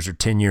 5 years or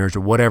 10 years or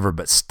whatever,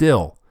 but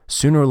still,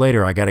 sooner or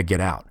later, I got to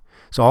get out.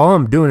 So all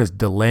I'm doing is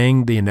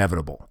delaying the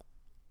inevitable.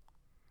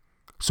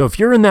 So if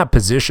you're in that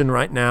position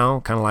right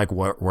now, kind of like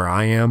where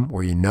I am,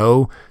 where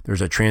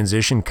there's a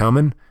transition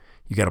coming,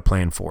 you got to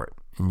plan for it.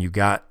 And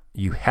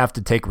you have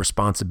to take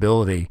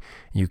responsibility.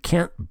 You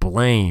can't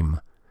blame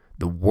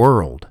the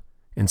world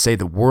and say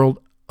the world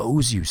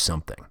owes you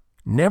something.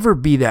 Never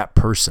be that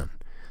person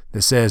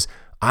that says,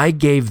 I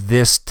gave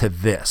this to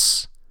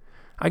this.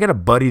 I got a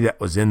buddy that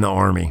was in the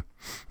Army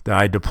that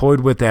I deployed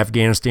with to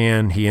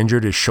Afghanistan. He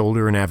injured his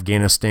shoulder in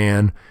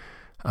Afghanistan.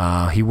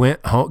 He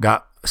went home,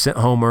 got sent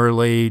home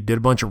early, did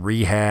a bunch of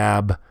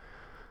rehab,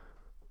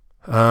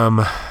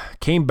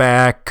 came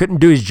back, couldn't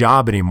do his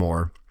job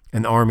anymore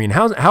in the Army. And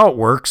how it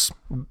works,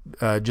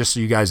 just so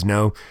you guys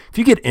know, if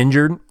you get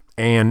injured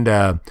and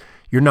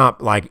you're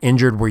not like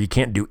injured where you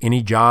can't do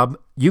any job,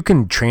 you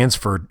can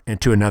transfer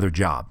into another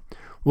job.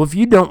 Well, if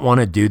you don't want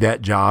to do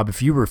that job,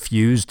 if you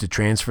refuse to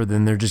transfer,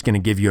 then they're just going to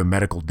give you a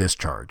medical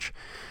discharge.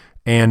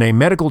 And a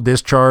medical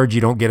discharge,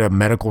 you don't get a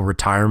medical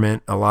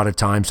retirement a lot of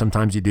times.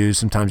 Sometimes you do,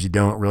 sometimes you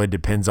don't. It really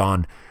depends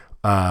on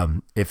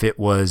if it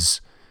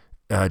was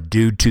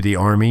due to the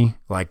Army,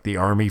 like the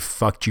Army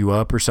fucked you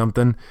up or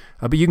something.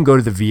 But you can go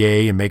to the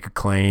VA and make a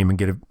claim and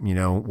get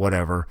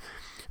whatever.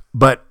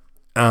 But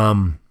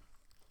the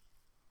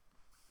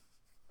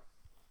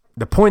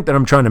point that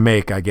I'm trying to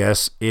make, I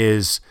guess,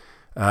 is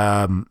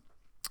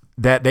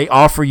that they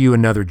offer you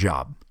another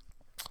job.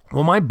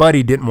 Well, my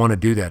buddy didn't want to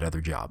do that other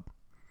job.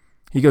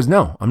 He goes,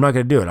 no, I'm not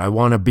going to do it. I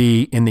want to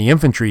be in the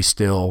infantry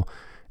still,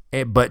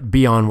 but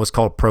be on what's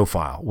called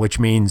profile, which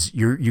means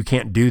you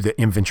can't do the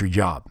infantry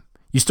job.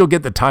 You still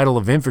get the title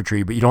of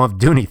infantry, but you don't have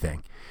to do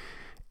anything.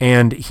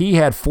 And he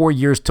had 4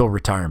 years till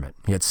retirement.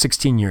 He had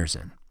 16 years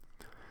in.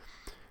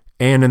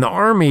 And in the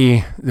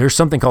Army, there's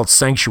something called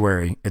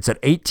sanctuary. It's at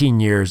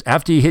 18 years.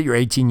 After you hit your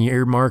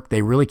 18-year mark,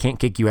 they really can't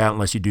kick you out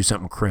unless you do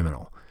something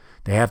criminal.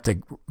 They have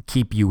to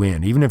keep you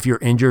in. Even if you're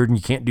injured and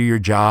you can't do your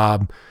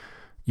job,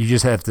 you're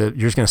just going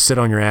to sit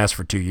on your ass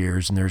for 2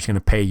 years, and they're just going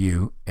to pay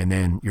you, and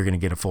then you're going to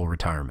get a full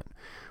retirement.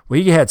 Well,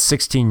 he had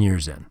 16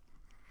 years in.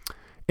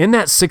 In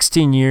that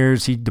 16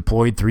 years, he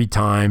deployed 3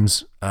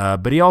 times,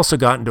 but he also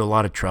got into a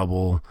lot of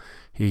trouble.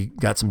 He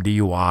got some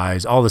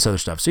DUIs, all this other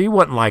stuff. So he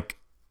wasn't like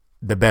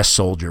the best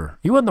soldier.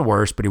 He wasn't the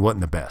worst, but he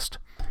wasn't the best.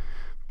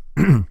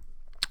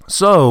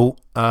 So,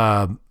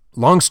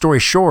 long story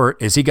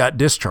short is he got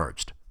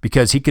discharged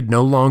because he could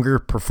no longer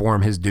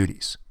perform his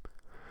duties.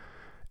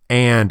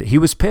 And he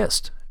was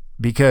pissed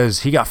because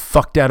he got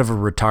fucked out of a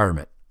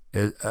retirement,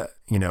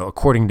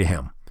 according to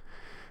him.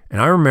 And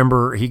I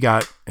remember he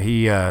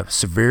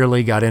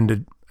severely got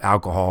into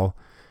alcohol,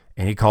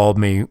 and he called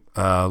me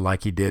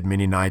like he did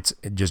many nights,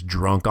 just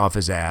drunk off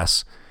his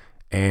ass,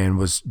 and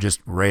was just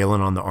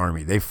railing on the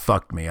Army. They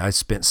fucked me. I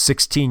spent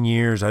 16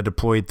 years. I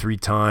deployed 3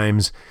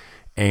 times,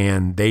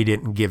 and they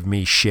didn't give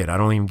me shit. I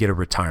don't even get a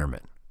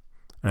retirement.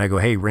 And I go,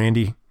 hey,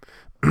 Randy,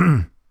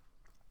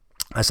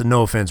 I said,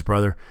 no offense,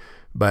 brother,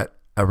 but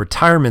a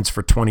retirement's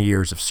for 20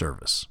 years of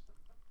service.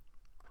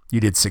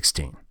 You did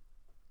 16.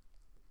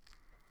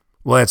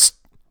 Well, that's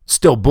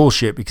still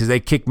bullshit because they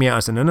kicked me out. I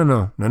said,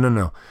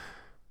 no.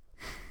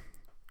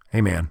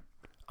 hey man,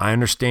 I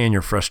understand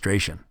your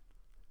frustration.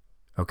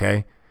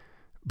 Okay?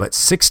 But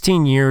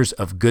 16 years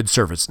of good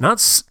service,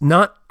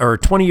 or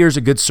 20 years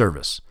of good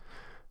service,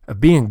 of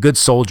being a good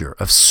soldier,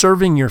 of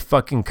serving your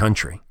fucking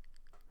country.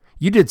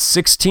 You did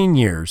 16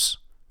 years,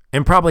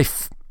 and probably,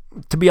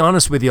 to be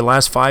honest with you,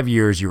 last 5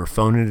 years you were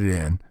phoning it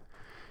in.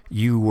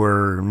 You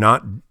were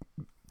not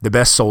the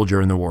best soldier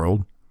in the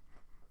world.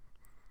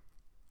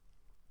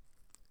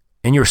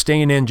 And you're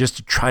staying in just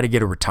to try to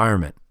get a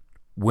retirement,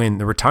 when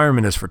the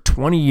retirement is for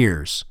 20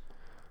 years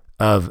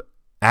of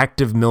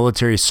active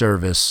military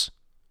service,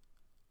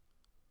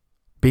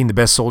 being the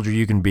best soldier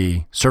you can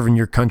be, serving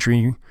your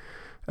country,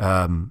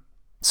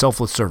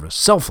 selfless service.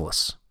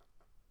 Selfless,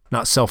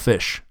 not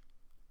selfish.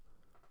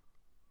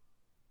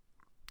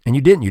 And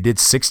you didn't. You did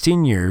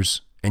 16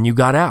 years and you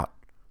got out.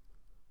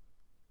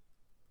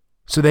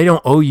 So they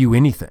don't owe you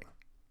anything.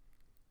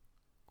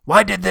 Well,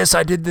 I did this,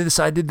 I did this,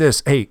 I did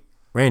this. Hey,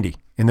 Randy,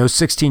 in those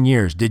 16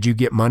 years, did you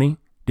get money?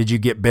 Did you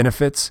get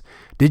benefits?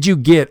 Did you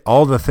get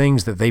all the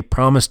things that they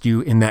promised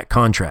you in that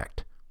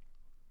contract?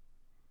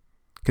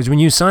 Because when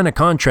you sign a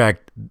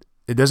contract,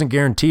 it doesn't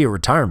guarantee a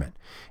retirement.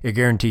 It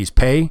guarantees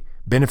pay,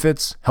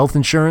 benefits, health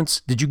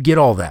insurance. Did you get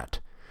all that?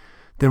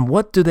 Then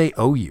what do they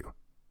owe you?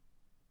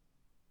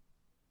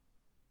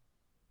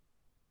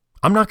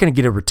 I'm not going to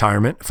get a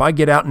retirement. If I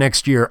get out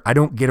next year, I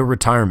don't get a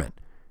retirement.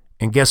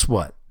 And guess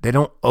what? They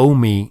don't owe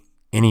me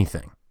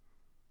anything.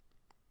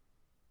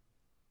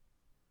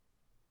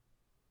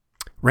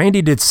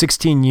 Randy did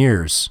 16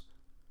 years.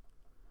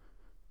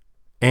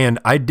 And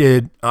I've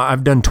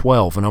done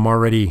 12, and I'm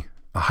already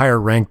a higher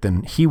rank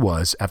than he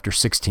was after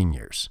 16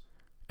 years.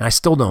 And I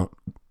still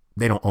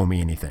they don't owe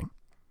me anything.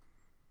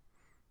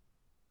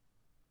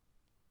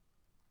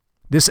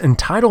 This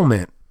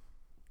entitlement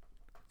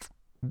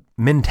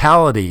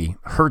mentality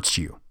hurts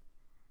you.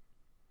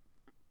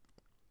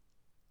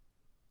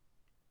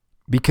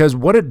 Because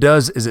what it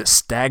does is it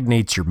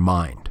stagnates your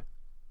mind.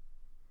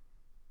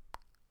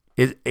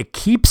 It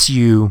keeps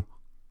you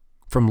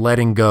from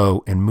letting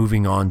go and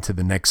moving on to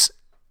the next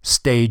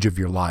stage of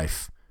your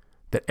life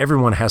that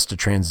everyone has to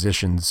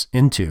transitions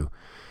into,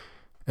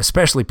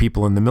 especially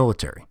people in the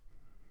military.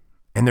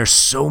 And there's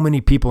so many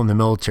people in the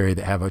military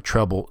that have a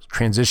trouble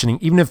transitioning,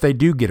 even if they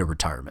do get a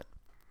retirement.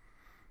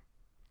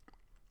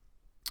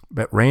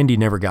 But Randy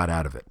never got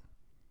out of it.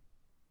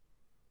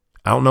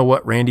 I don't know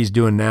what Randy's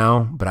doing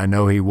now, but I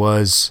know he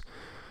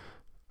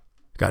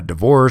got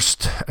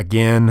divorced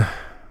again,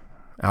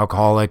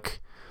 alcoholic,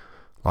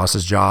 lost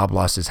his job,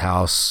 lost his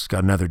house,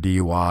 got another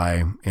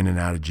DUI, in and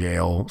out of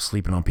jail,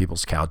 sleeping on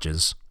people's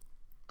couches.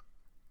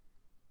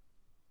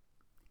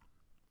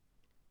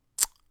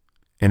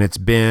 And it's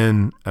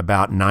been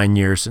about 9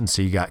 years since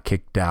he got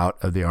kicked out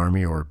of the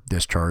Army, or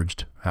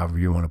discharged, however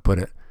you want to put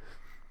it.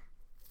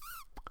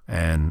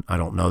 And I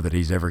don't know that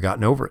he's ever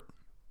gotten over it.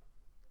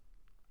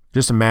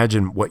 Just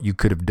imagine what you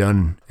could have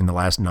done in the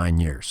last 9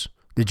 years.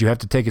 Did you have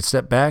to take a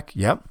step back?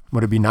 Yep.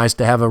 Would it be nice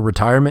to have a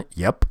retirement?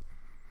 Yep.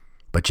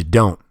 But you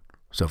don't.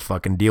 So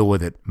fucking deal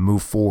with it.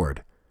 Move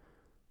forward.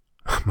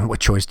 What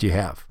choice do you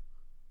have?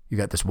 You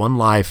got this one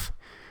life.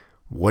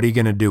 What are you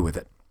going to do with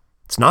it?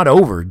 It's not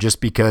over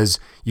just because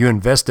you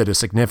invested a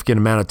significant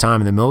amount of time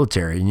in the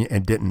military and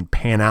it didn't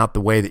pan out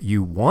the way that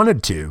you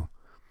wanted to.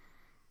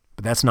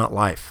 But that's not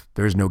life.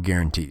 There's no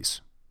guarantees.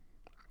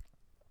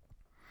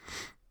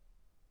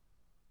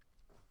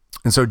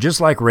 And so just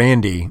like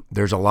Randy,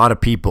 there's a lot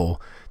of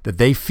people that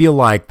they feel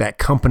like that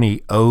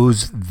company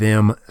owes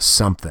them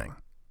something.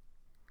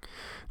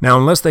 Now,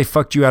 unless they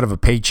fucked you out of a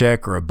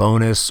paycheck or a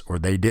bonus, or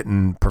they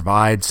didn't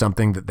provide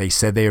something that they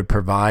said they would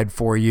provide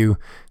for you,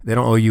 they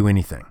don't owe you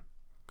anything.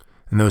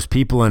 And those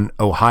people in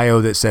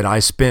Ohio that said, I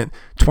spent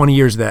 20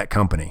 years at that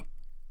company,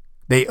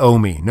 they owe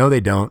me. No, they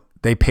don't.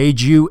 They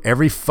paid you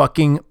every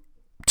fucking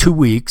 2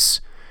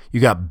 weeks. You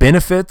got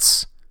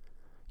benefits.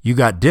 You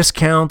got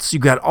discounts. You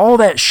got all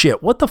that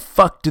shit. What the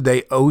fuck do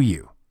they owe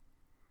you?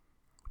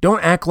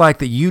 Don't act like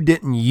that you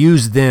didn't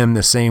use them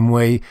the same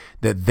way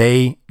that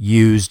they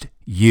used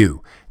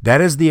you.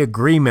 That is the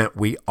agreement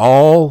we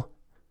all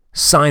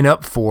sign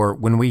up for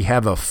when we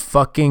have a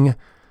fucking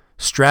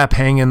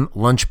strap-hanging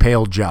lunch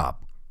pail job.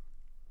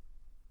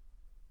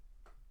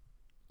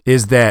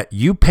 Is that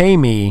you pay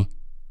me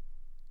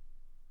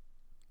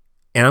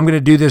and I'm going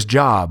to do this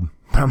job,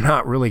 but I'm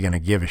not really going to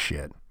give a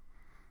shit.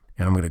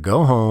 And I'm going to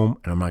go home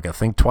and I'm not going to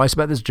think twice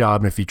about this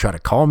job. And if you try to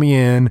call me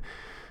in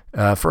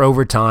for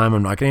overtime,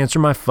 I'm not going to answer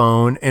my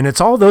phone. And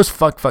it's all those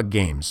fuck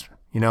games.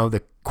 You know,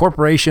 the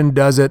corporation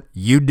does it,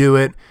 you do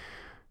it.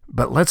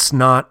 But let's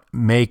not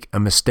make a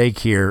mistake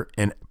here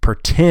and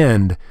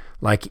pretend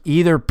like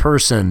either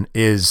person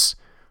is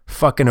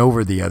fucking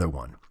over the other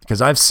one.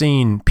 Because I've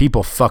seen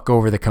people fuck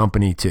over the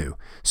company too.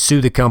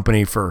 Sue the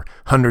company for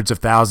hundreds of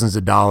thousands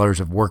of dollars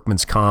of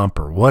workman's comp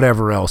or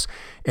whatever else.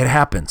 It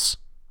happens.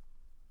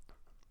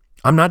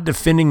 I'm not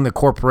defending the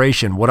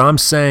corporation. What I'm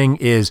saying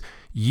is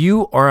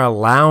you are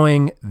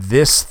allowing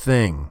this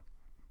thing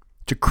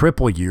to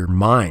cripple your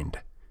mind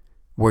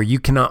where you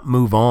cannot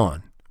move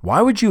on.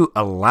 Why would you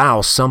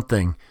allow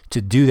something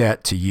to do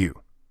that to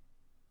you?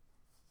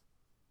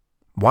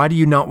 Why do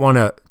you not want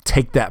to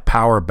take that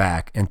power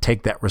back and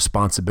take that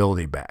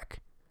responsibility back?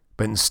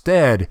 But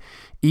instead,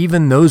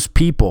 even those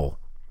people,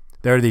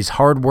 there are these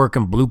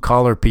hardworking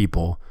blue-collar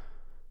people,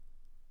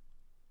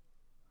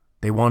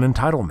 they want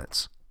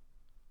entitlements.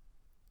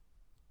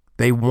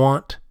 They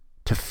want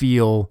to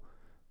feel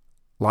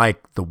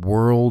like the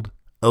world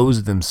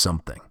owes them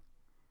something.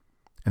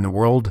 And the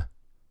world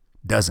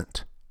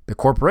doesn't. The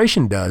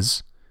corporation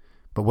does,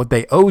 but what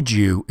they owed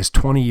you is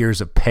 20 years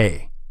of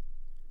pay,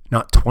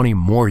 not 20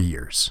 more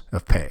years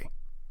of pay.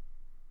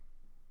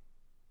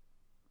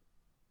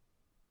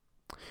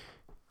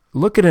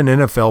 Look at an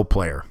NFL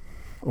player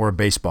or a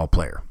baseball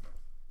player.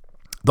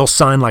 They'll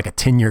sign like a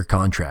 10-year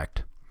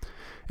contract.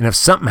 And if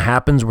something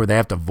happens where they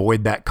have to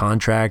void that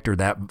contract, or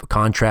that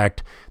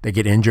contract, they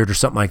get injured or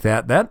something like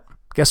that,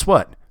 guess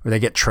what? Or they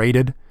get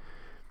traded,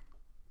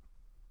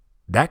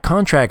 that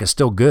contract is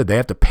still good. They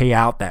have to pay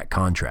out that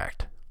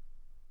contract.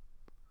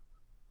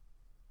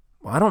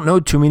 Well, I don't know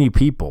too many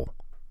people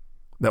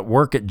that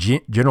work at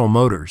General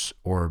Motors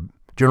or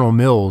General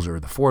Mills or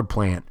the Ford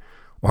plant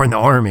or in the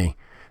Army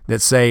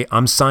that say,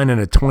 I'm signing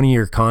a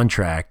 20-year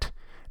contract,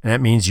 and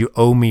that means you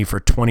owe me for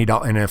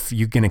 $20. And if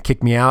you're going to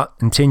kick me out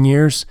in 10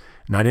 years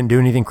and I didn't do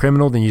anything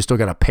criminal, then you still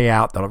got to pay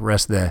out the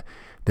rest of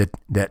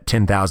that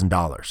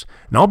 $10,000.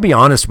 And I'll be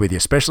honest with you,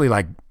 especially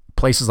like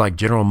places like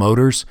General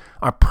Motors,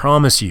 I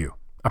promise you,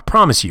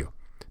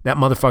 that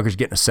motherfucker's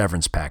getting a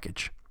severance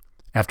package.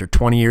 After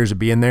 20 years of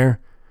being there,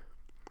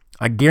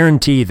 I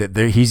guarantee that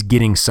he's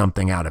getting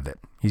something out of it.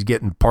 He's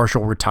getting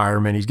partial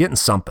retirement. He's getting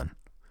something.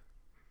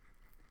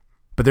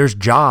 But there's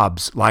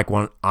jobs, like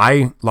when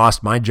I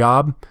lost my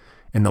job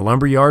in the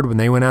lumber yard when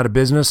they went out of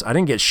business, I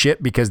didn't get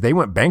shit because they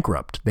went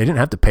bankrupt. They didn't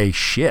have to pay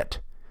shit.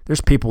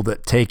 There's people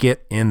that take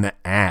it in the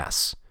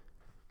ass.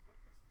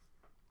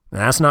 And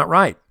that's not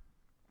right.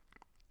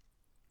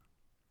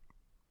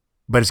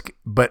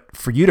 But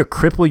for you to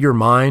cripple your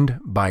mind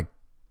by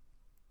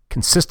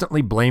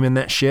consistently blaming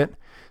that shit,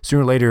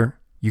 sooner or later,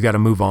 you got to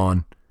move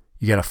on.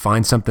 You got to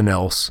find something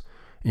else.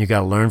 And you got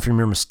to learn from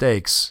your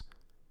mistakes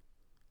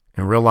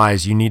and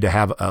realize you need to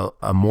have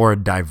a more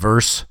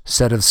diverse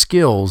set of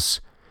skills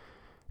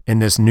in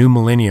this new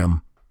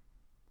millennium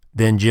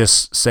than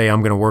just say, I'm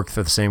going to work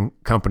for the same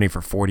company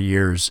for 40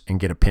 years and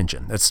get a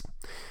pension.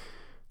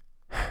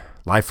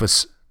 Life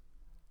was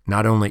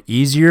not only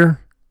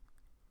easier,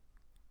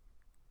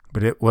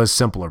 but it was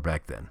simpler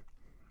back then.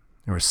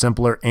 It was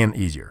simpler and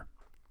easier.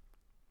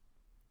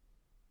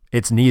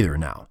 It's neither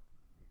now.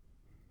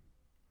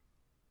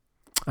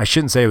 I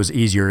shouldn't say it was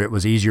easier. It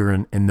was easier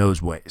in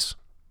those ways.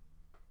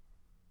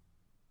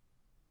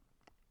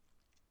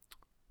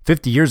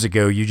 50 years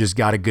ago, you just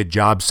got a good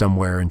job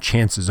somewhere, and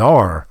chances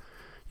are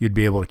you'd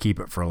be able to keep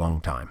it for a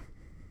long time.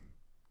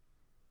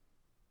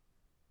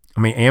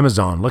 I mean,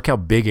 Amazon, look how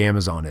big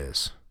Amazon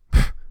is.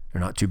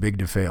 They're not too big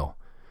to fail.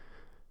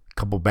 A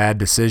couple bad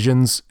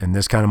decisions in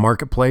this kind of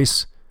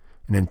marketplace,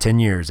 and in 10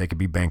 years, they could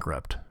be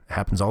bankrupt. It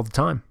happens all the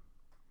time.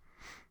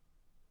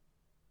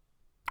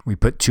 We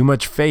put too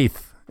much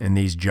faith in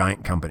these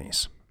giant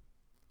companies.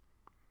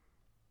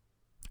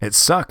 It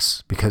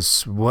sucks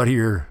because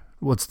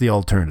what's the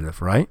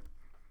alternative, right?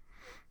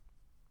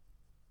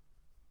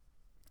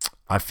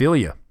 I feel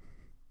you.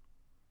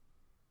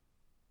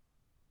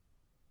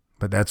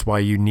 But that's why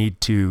you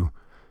need to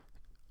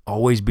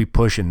always be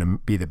pushing to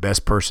be the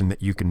best person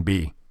that you can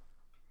be.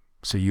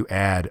 So you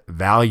add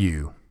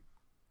value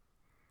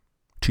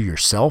to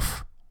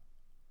yourself,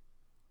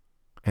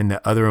 and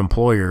that other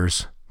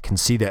employers can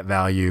see that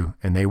value,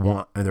 and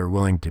they're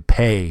willing to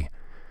pay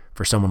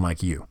for someone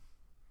like you.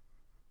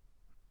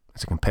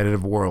 It's a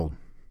competitive world.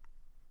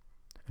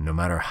 And no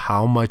matter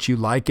how much you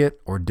like it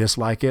or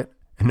dislike it,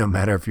 and no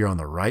matter if you're on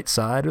the right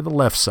side or the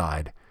left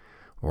side,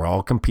 we're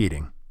all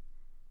competing.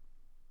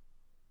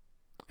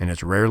 And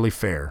it's rarely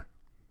fair.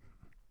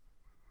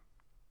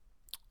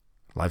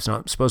 Life's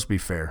not supposed to be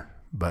fair,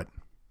 but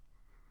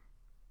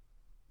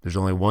there's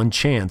only one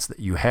chance that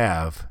you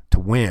have to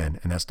win,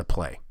 and that's to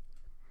play.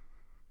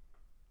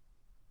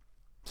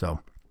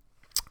 So,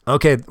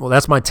 okay, well,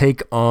 that's my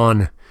take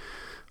on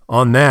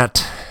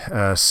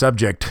that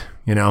subject.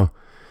 You know,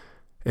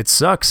 it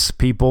sucks,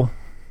 people.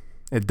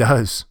 It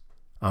does.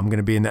 I'm going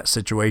to be in that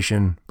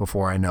situation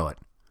before I know it.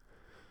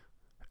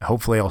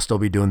 Hopefully, I'll still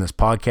be doing this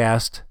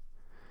podcast,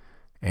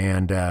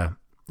 and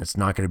it's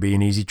not going to be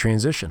an easy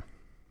transition.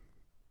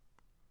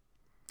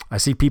 I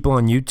see people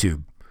on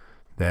YouTube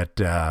that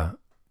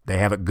they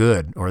have it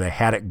good, or they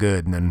had it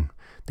good, and then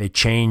they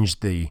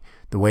changed the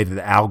way that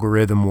the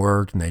algorithm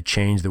worked, and they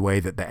changed the way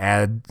that the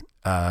ad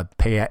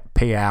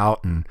pay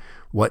out and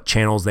what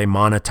channels they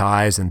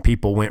monetize, and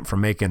people went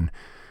from making,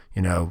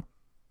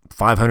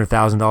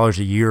 $500,000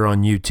 a year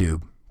on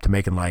YouTube to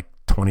making like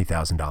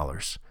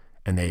 $20,000,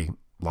 and they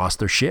lost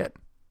their shit,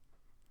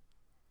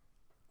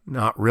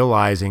 not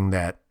realizing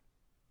that,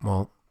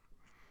 well,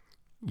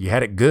 you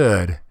had it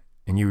good,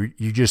 and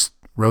you just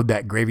rode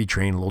that gravy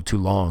train a little too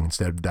long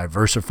instead of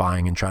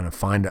diversifying and trying to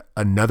find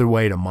another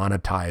way to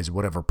monetize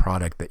whatever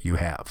product that you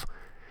have.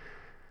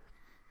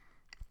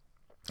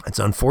 It's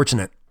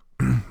unfortunate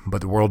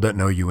but the world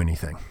doesn't owe you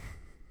anything.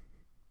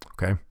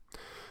 Okay?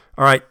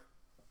 All right.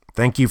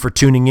 Thank you for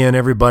tuning in,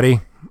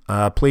 everybody.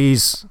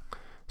 Please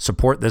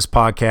support this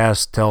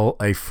podcast. Tell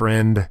a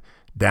friend.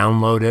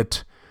 Download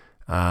it.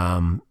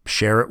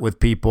 Share it with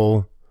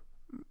people.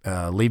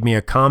 Leave me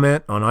a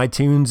comment on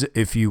iTunes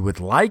if you would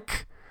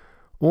like,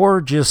 or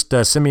just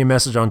send me a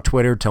message on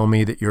Twitter. Tell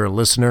me that you're a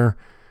listener.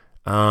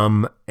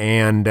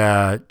 And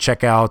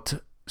check out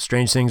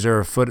Strange Things Are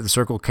Afoot at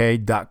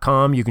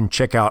thecirclek.com. You can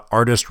check out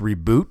Artist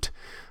Reboot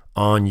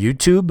on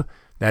YouTube.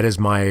 That is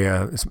my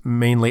it's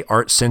mainly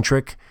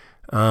art-centric.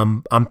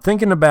 I'm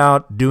thinking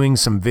about doing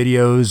some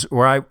videos,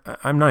 or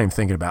I'm not even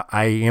thinking about,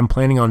 I am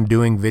planning on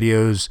doing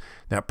videos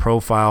that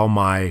profile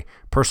my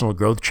personal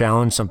growth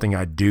challenge, something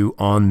I do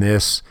on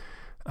this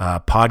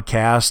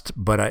podcast,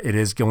 but it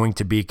is going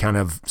to be kind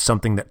of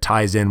something that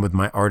ties in with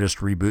my Artist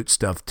Reboot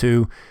stuff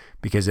too,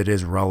 because it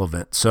is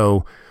relevant.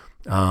 So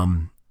I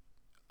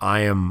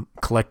am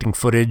collecting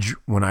footage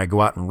when I go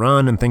out and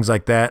run and things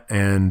like that,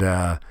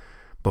 and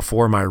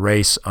before my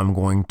race, I'm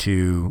going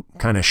to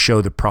kind of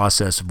show the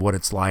process of what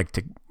it's like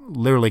to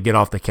literally get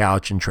off the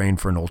couch and train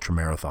for an ultra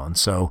marathon.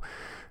 So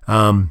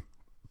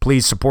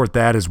please support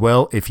that as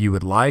well if you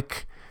would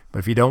like. But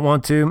if you don't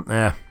want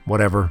to,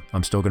 whatever.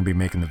 I'm still going to be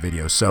making the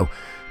videos. So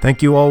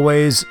thank you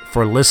always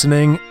for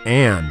listening.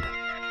 And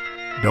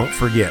don't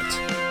forget,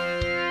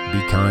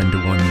 be kind to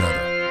one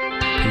another.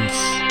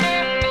 Peace.